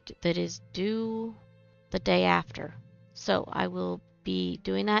project that is due the day after. So I will be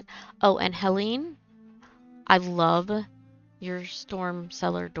doing that. Oh, and Helene, I love your storm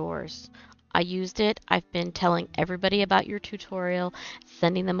cellar doors. I used it. I've been telling everybody about your tutorial,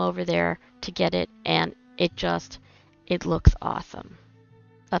 sending them over there to get it, and it looks awesome.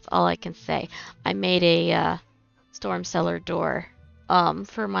 That's all I can say. I made a storm cellar door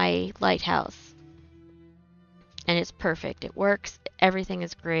for my lighthouse, and it's perfect. It works. Everything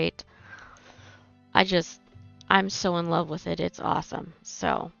is great. I'm so in love with it. It's awesome.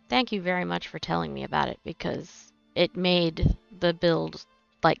 So thank you very much for telling me about it because it made the build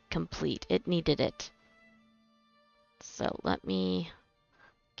like complete. It needed it. So let me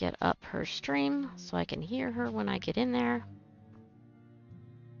get up her stream so I can hear her when I get in there.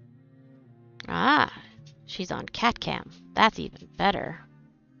 Ah, she's on cat cam. That's even better.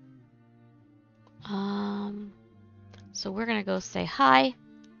 So we're gonna go say hi.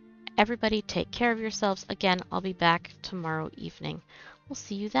 Everybody take care of yourselves. Again, I'll be back tomorrow evening. We'll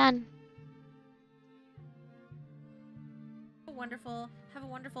see you then. Have a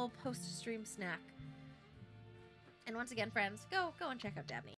wonderful post-stream snack. And once again, friends, go and check out Dabney.